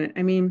of women,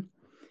 I mean,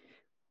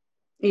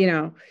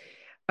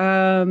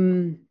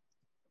 um,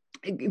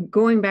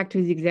 going back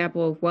to the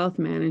example of wealth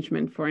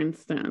management, for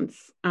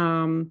instance,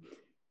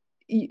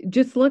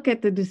 just look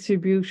at the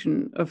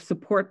distribution of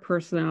support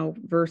personnel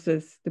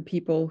versus the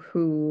people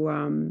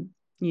who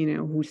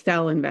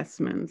sell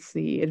investments,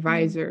 the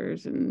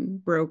advisors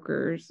and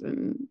brokers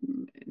and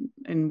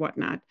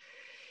whatnot.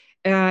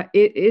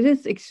 It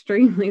is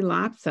extremely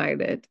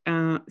lopsided.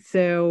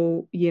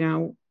 So,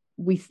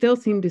 we still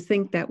seem to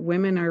think that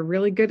women are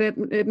really good at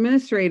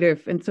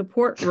administrative and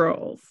support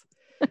roles.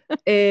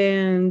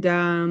 And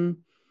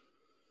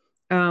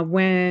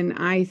when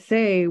I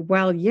say,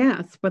 well,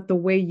 yes, but the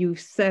way you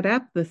set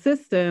up the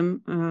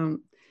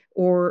system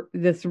or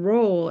this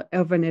role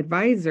of an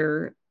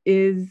advisor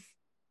is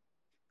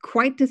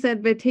quite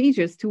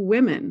disadvantageous to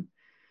women.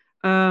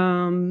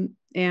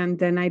 And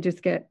then I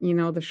just get,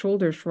 the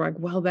shoulder shrug.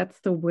 Well, that's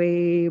the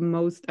way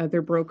most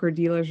other broker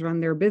dealers run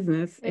their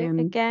business. And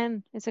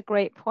again, it's a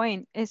great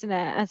point, isn't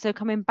it? And so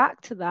coming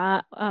back to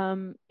that,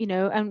 and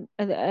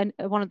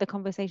one of the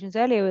conversations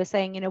earlier was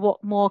saying,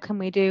 what more can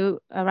we do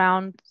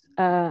around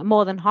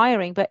more than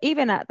hiring? But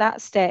even at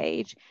that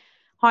stage,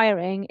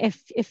 hiring,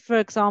 if for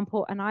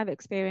example, and I've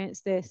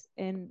experienced this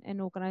in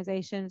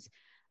organizations,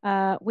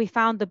 we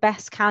found the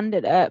best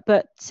candidate,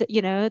 but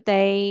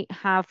they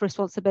have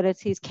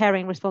responsibilities,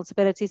 caring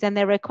responsibilities, and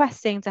they're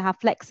requesting to have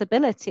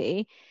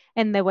flexibility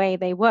in the way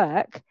they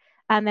work.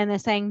 And then they're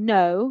saying,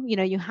 no,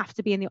 you have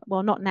to be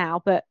not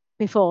now, but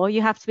before,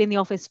 you have to be in the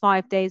office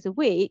 5 days a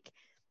week.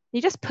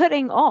 You're just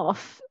putting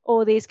off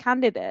all these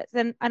candidates.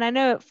 And I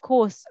know, of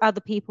course,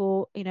 other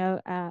people,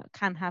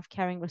 can have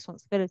caring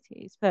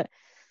responsibilities, but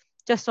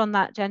just on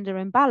that gender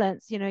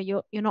imbalance,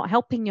 you're not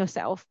helping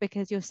yourself,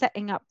 because you're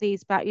setting up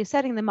you're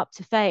setting them up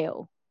to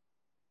fail.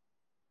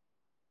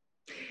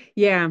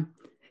 Yeah.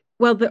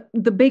 Well,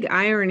 the big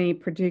irony,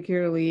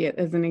 particularly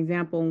as an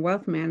example in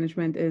wealth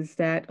management, is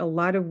that a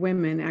lot of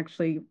women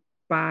actually,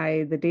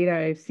 by the data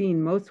I've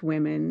seen, most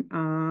women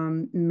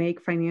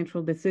make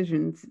financial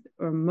decisions,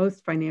 or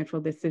most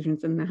financial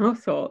decisions in the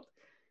household.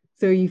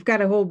 So you've got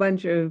a whole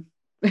bunch of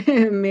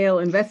male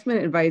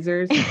investment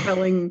advisors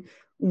telling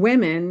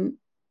women,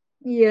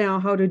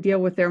 how to deal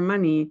with their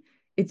money.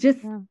 It's just,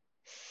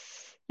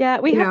 yeah,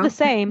 we have the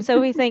same. So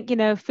we think,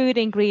 food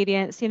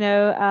ingredients,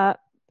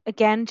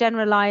 again,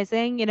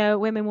 generalizing,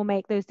 women will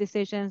make those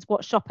decisions.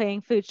 What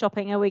food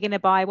shopping are we going to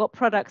buy? What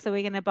products are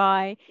we going to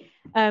buy?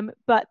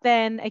 But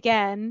then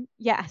again,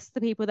 yes,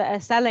 the people that are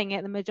selling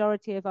it, the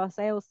majority of our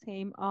sales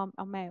team are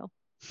male.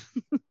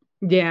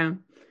 Yeah.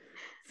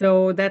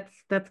 So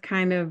that's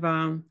kind of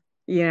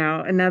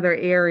another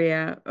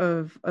area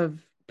of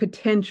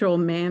potential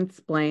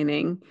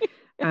mansplaining.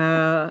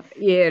 Yeah.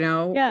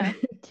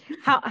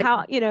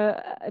 How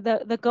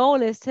the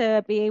goal is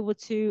to be able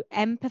to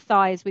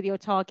empathize with your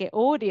target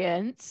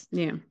audience,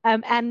 Yeah.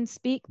 and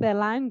speak their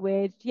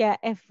language. Yeah,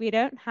 if we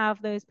don't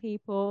have those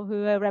people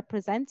who are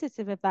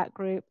representative of that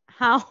group,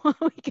 how are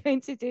we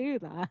going to do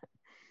that?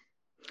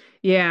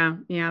 Yeah,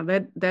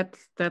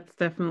 that's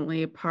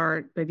definitely a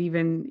part. But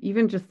even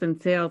just in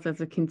sales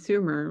as a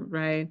consumer,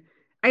 right?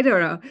 I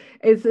don't know.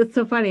 It's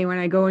so funny when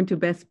I go into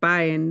Best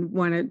Buy and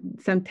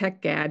want some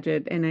tech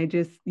gadget, and I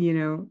just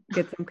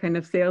get some kind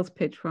of sales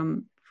pitch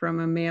from a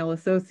male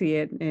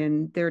associate,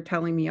 and they're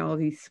telling me all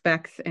these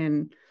specs,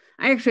 and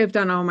I actually have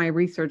done all my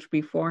research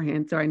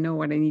beforehand, so I know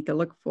what I need to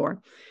look for.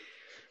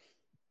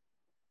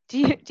 Do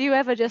you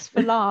ever, just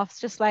for laughs,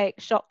 just like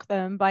shock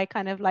them by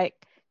kind of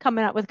like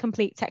coming up with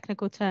complete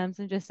technical terms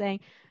and just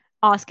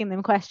asking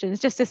them questions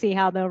just to see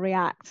how they'll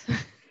react?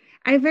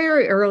 I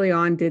very early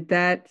on did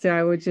that. So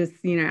I would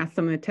just, ask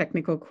them a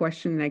technical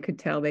question, and I could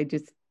tell they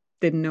just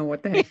didn't know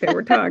what the heck they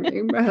were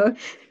talking about.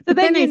 So But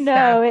then I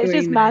stopped it's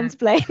just doing that.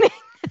 mansplaining.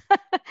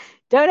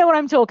 Don't know what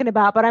I'm talking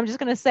about, but I'm just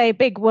going to say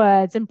big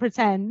words and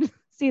pretend.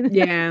 See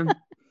Yeah.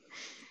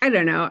 I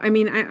don't know. I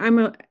mean, I'm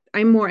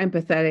more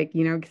empathetic,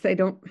 because I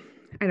don't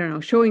know,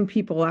 showing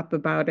people up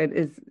about it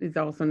is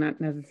also not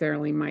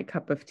necessarily my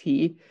cup of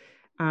tea.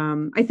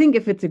 I think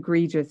if it's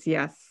egregious,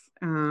 yes.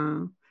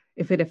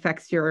 If it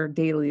affects your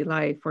daily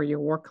life or your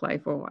work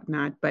life or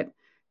whatnot, but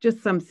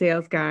just some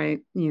sales guy,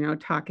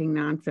 talking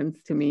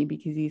nonsense to me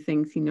because he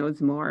thinks he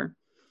knows more.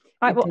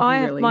 Right, It well,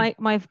 doesn't really.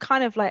 my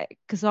kind of like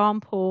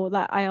example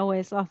that I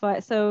always laugh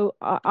at. So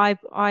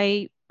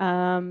I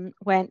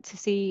went to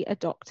see a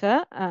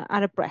doctor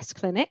at a breast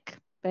clinic,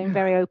 being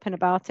very open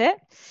about it.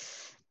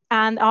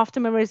 And after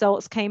my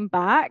results came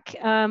back,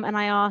 and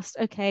I asked,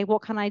 okay,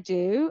 what can I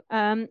do?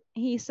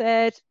 He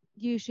said,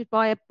 you should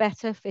buy a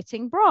better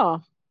fitting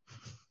bra.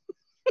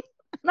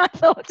 And I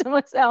thought to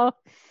myself,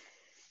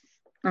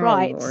 Oh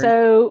right, Lord.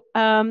 so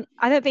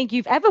I don't think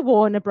you've ever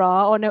worn a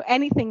bra or know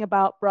anything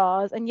about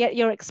bras, and yet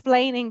you're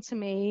explaining to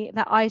me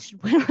that I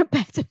should wear a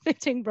better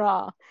fitting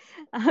bra.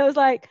 I was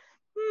like,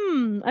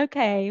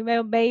 okay,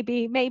 well,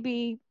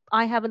 maybe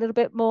I have a little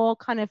bit more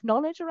kind of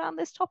knowledge around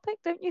this topic,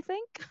 don't you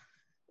think?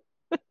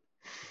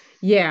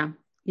 Yeah.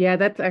 Yeah,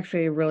 that's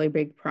actually a really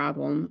big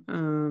problem.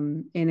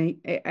 And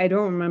I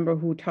don't remember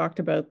who talked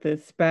about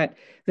this, but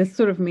this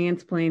sort of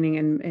mansplaining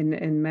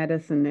in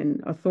medicine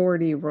and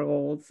authority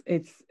roles,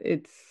 it's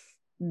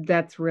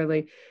that's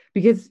really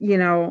because,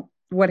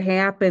 what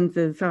happens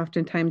is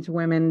oftentimes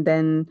women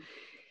then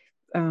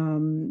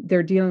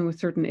they're dealing with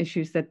certain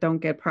issues that don't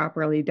get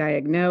properly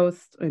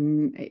diagnosed.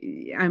 And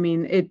I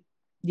mean,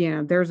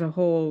 there's a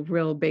whole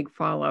real big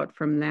fallout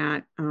from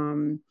that.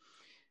 And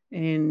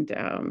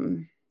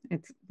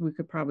we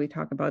could probably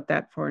talk about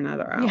that for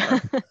another Yeah.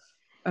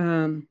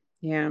 hour.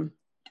 Yeah.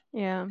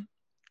 Yeah.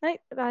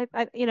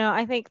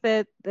 I think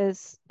that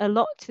there's a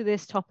lot to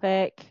this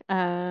topic.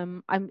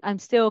 I'm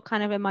still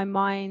kind of in my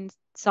mind's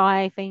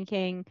eye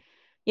thinking,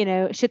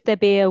 should there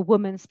be a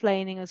woman's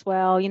planning as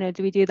well?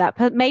 Do we do that?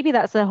 But maybe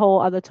that's a whole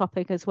other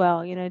topic as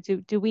well.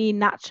 Do we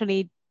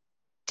naturally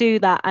do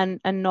that and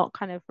not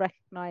kind of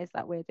recognize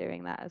that we're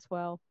doing that as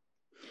well?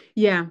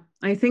 Yeah,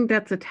 I think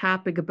that's a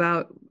topic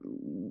about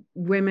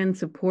women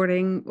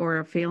supporting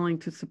or failing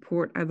to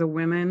support other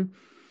women.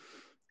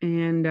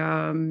 And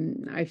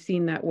I've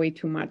seen that way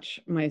too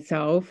much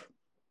myself.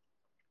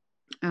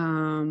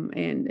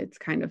 And it's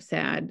kind of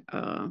sad.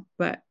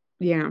 But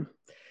yeah,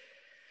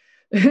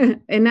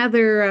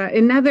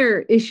 another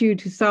issue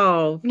to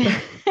solve.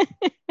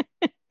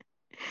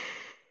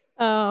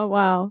 Oh,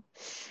 wow.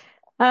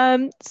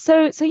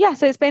 So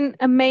it's been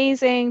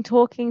amazing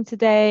talking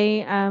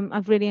today.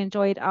 I've really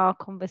enjoyed our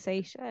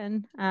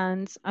conversation,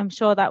 and I'm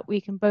sure that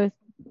we can both,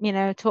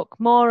 talk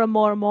more and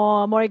more and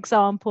more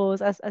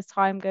examples as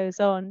time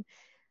goes on.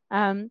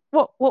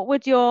 What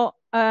would your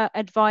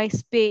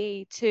advice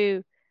be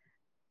to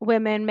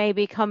women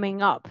maybe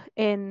coming up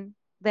in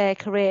their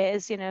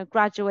careers,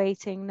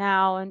 graduating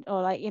now and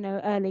or like,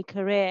 early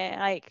career,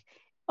 like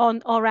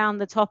on around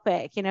the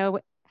topic,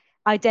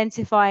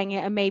 identifying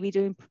it and maybe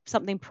doing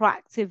something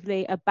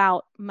proactively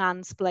about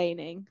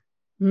mansplaining?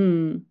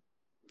 Hmm.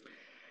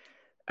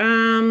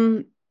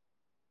 Um,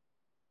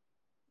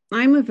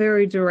 I'm a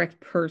very direct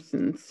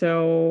person,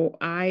 so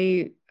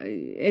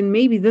and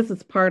maybe this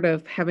is part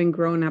of having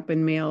grown up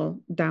in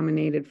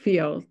male-dominated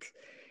fields.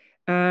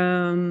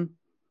 Um,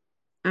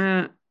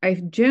 I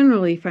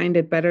generally find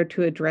it better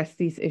to address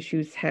these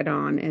issues head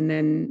on and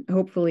then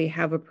hopefully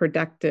have a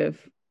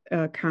productive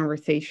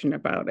conversation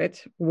about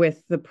it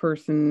with the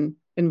person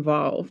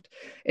involved.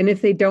 And if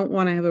they don't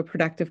want to have a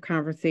productive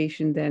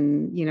conversation,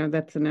 then,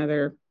 that's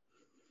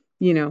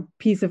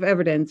piece of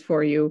evidence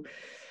for you.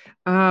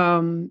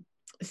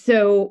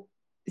 So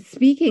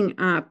speaking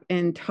up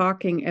and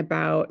talking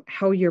about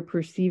how you're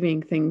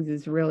perceiving things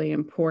is really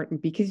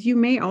important, because you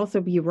may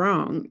also be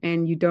wrong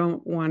and you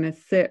don't want to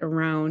sit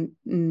around,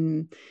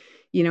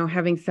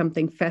 having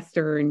something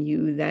fester in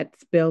you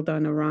that's built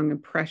on a wrong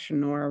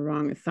impression or a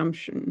wrong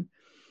assumption.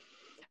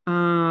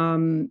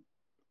 And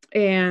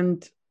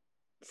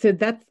so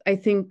that's, I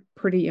think,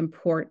 pretty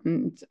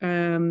important.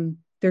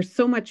 There's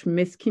so much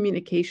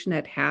miscommunication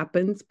that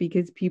happens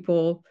because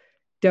people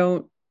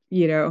don't,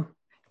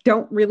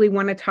 don't really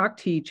want to talk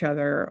to each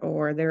other,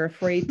 or they're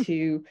afraid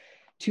to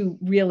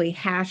really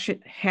hash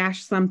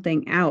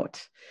something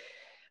out.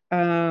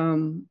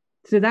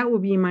 So that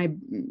would be my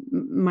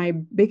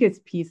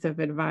biggest piece of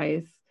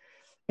advice.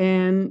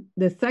 And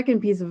the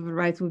second piece of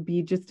advice would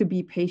be just to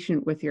be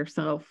patient with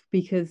yourself,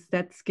 because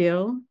that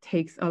skill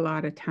takes a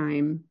lot of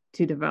time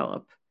to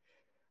develop.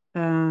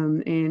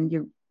 And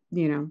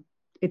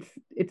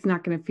it's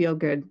not going to feel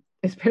good,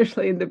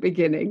 especially in the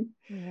beginning.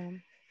 Yeah.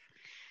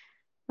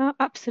 Oh,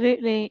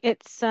 absolutely.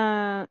 It's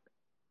and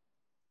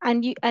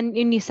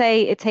you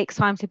say it takes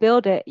time to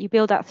build it. You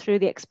build that through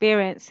the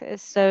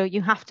experiences. So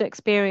you have to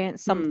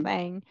experience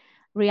something,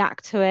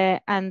 react to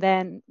it, and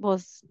then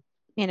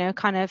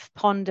kind of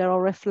ponder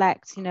or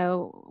reflect,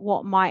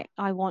 what might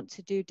I want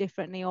to do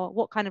differently, or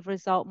what kind of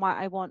result might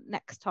I want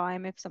next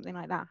time if something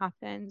like that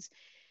happens.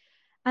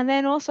 And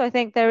then also, I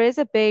think there is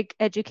a big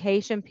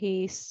education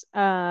piece,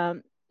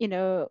 that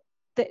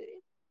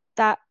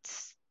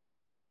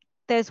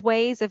there's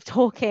ways of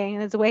talking,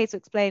 and there's ways of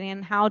explaining,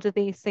 and how do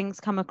these things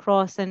come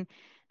across, and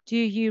do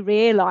you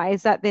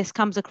realize that this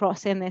comes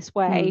across in this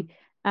way?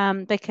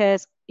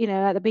 Because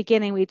at the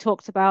beginning we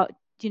talked about,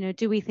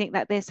 do we think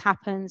that this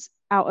happens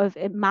out of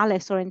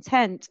malice or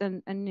intent,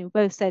 and you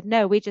both said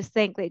no, we just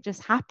think that it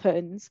just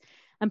happens,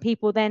 and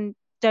people then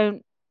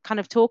don't kind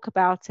of talk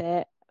about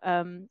it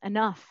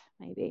enough,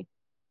 maybe.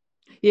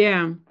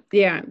 Yeah,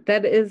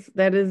 that is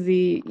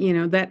the,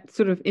 that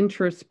sort of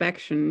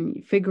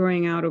introspection,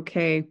 figuring out,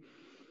 okay,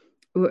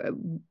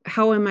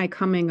 how am I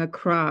coming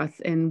across,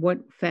 and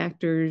what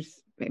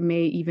factors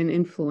may even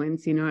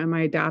influence, am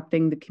I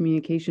adopting the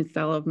communication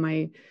style of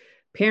my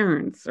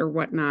parents or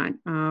whatnot?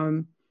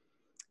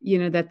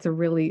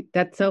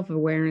 That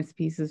self-awareness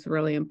piece is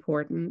really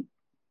important.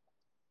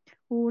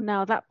 Oh,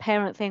 now that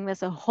parent thing,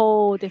 there's a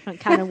whole different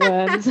can of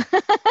worms.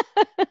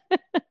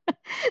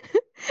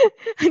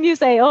 And you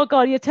say, oh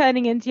God, you're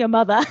turning into your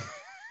mother.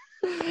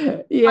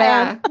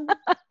 Yeah.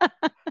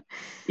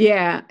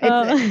 Yeah.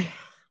 It's,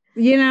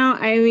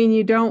 I mean,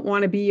 you don't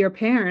want to be your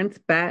parents,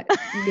 but,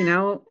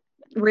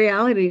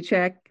 reality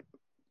check,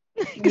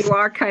 you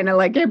are kind of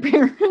like your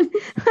parents.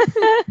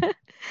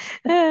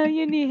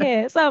 You knew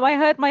here. So I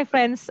heard my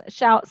friend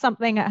shout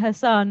something at her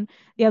son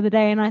the other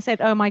day, and I said,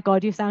 oh my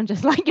God, you sound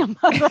just like your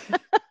mother.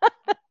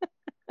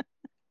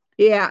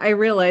 Yeah, I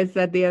realized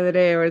that the other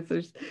day. I was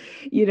just,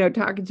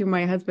 talking to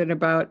my husband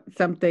about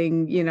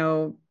something,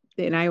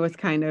 and I was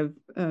kind of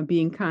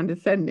being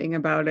condescending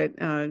about it.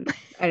 I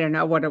don't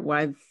know what it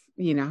was,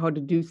 how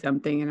to do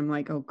something. And I'm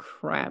like, oh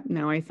crap,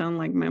 now I sound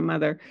like my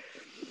mother.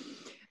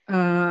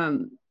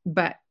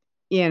 But,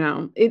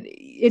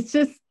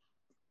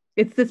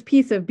 it's this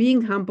piece of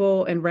being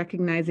humble and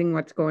recognizing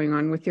what's going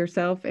on with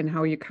yourself and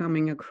how you're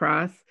coming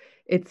across.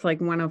 It's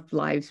like one of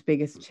life's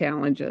biggest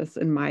challenges,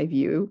 in my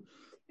view.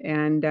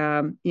 And,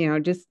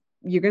 just,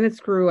 you're going to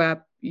screw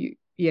up,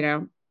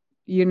 you're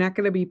not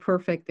going to be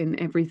perfect in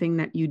everything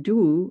that you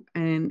do.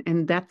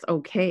 And that's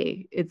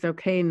okay. It's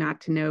okay not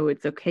to know.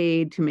 It's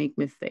okay to make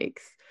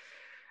mistakes.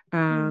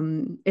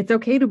 It's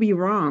okay to be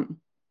wrong.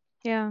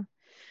 Yeah.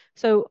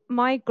 So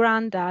my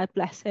granddad,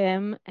 bless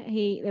him,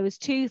 there was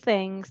two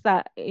things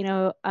that,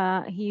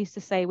 he used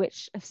to say,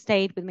 which have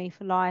stayed with me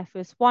for life.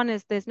 Was one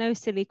is, there's no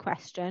silly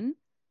question.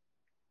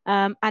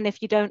 And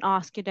if you don't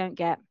ask, you don't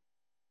get.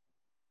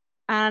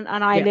 And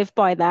I live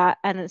by that.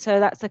 And so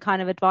that's the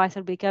kind of advice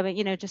I'd be giving,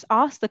 just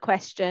ask the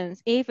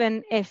questions,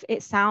 even if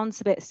it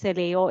sounds a bit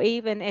silly, or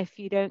even if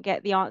you don't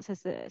get the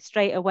answers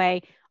straight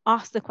away,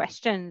 ask the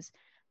questions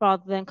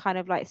rather than kind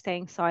of like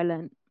staying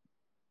silent.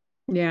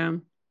 Yeah.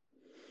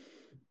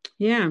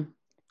 Yeah.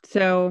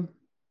 So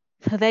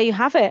there you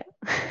have it.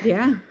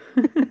 Yeah.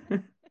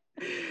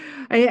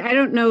 I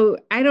don't know.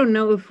 I don't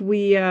know if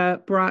we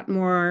brought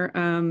more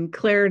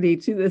clarity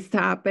to this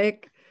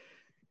topic.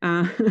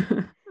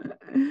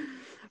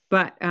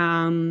 But,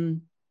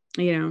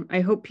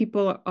 I hope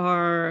people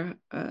are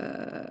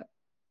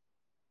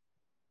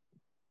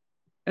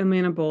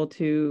amenable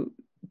to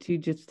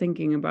just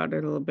thinking about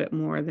it a little bit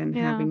more than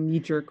having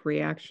knee-jerk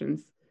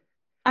reactions.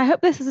 I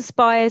hope this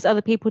inspires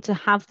other people to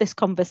have this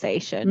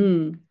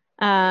conversation,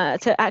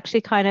 to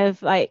actually kind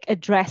of like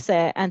address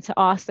it, and to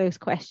ask those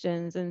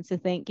questions, and to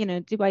think,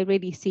 do I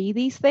really see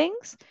these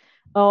things,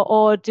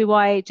 or do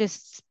I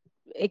just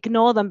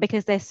ignore them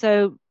because they're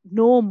so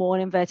normal,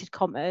 in inverted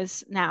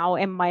commas, now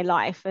in my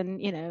life, and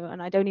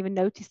and I don't even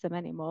notice them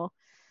anymore.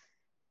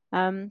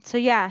 So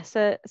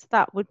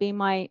that would be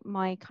my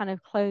kind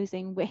of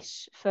closing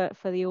wish for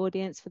the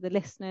audience, for the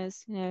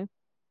listeners.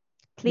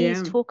 Please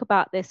Yeah. talk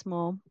about this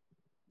more.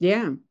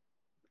 Yeah.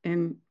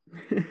 And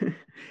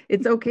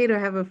it's okay to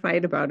have a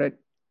fight about it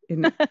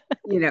in,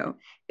 in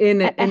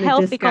A a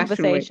healthy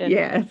discussion way. conversation.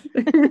 Yes.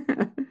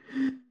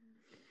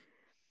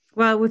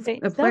 Well, it was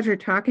Great a stuff. pleasure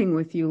talking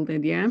with you,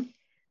 Lydia.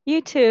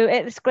 You too.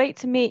 It's great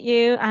to meet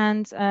you,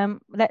 and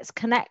let's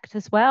connect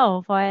as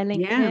well via LinkedIn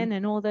Yeah.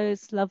 and all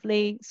those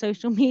lovely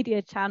social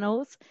media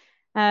channels,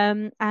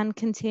 and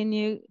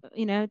continue,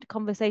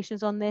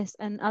 conversations on this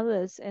and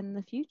others in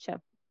the future.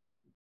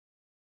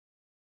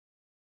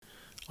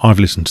 I've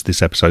listened to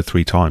this episode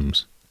 3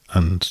 times,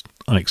 and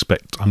I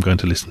expect I'm going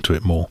to listen to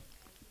it more.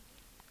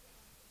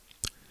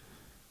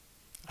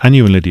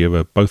 Anu and Lydia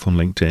are both on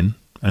LinkedIn,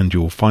 and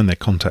you'll find their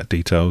contact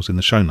details in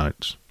the show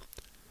notes.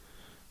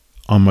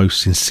 Our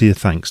most sincere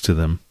thanks to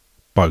them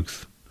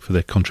both for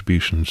their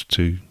contributions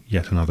to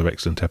yet another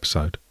excellent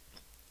episode.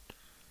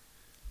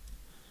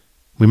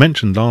 We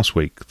mentioned last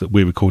week that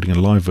we're recording a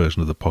live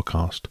version of the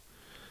podcast.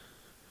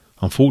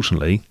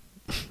 Unfortunately,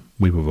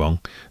 we were wrong.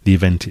 The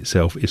event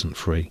itself isn't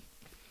free.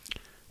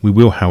 We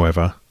will,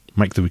 however,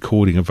 make the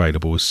recording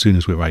available as soon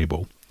as we're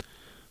able,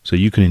 so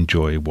you can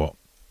enjoy what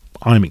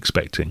I'm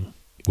expecting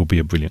will be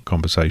a brilliant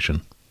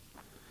conversation.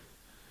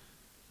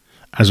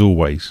 As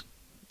always,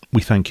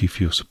 we thank you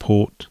for your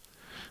support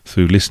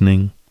through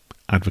listening,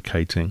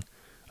 advocating,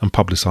 and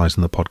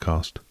publicising the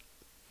podcast.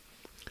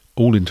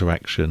 All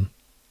interaction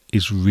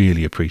is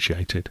really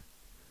appreciated,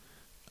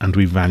 and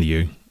we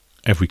value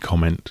every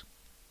comment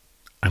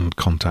and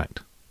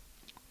contact.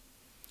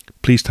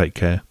 Please take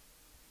care,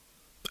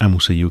 and we'll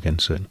see you again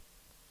soon.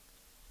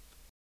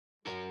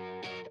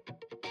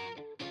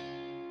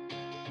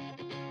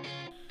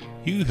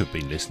 You have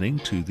been listening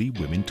to the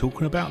Women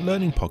Talking About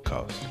Learning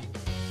podcast.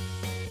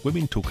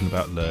 Women Talking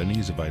About Learning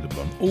is available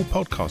on all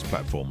podcast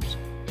platforms,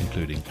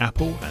 including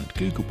Apple and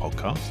Google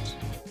Podcasts,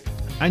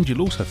 and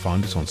you'll also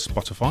find us on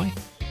Spotify,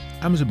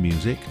 Amazon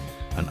Music,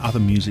 and other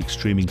music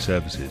streaming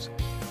services.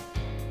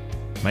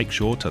 Make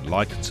sure to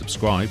like and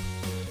subscribe.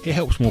 It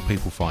helps more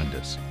people find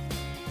us.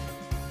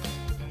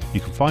 You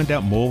can find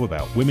out more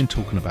about Women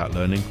Talking About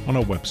Learning on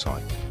our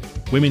website,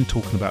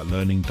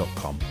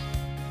 womentalkingaboutlearning.com.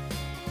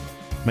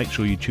 Make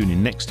sure you tune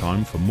in next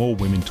time for more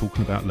Women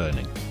Talking About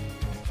Learning,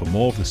 for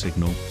more of the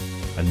signal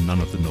and none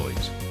of the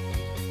noise.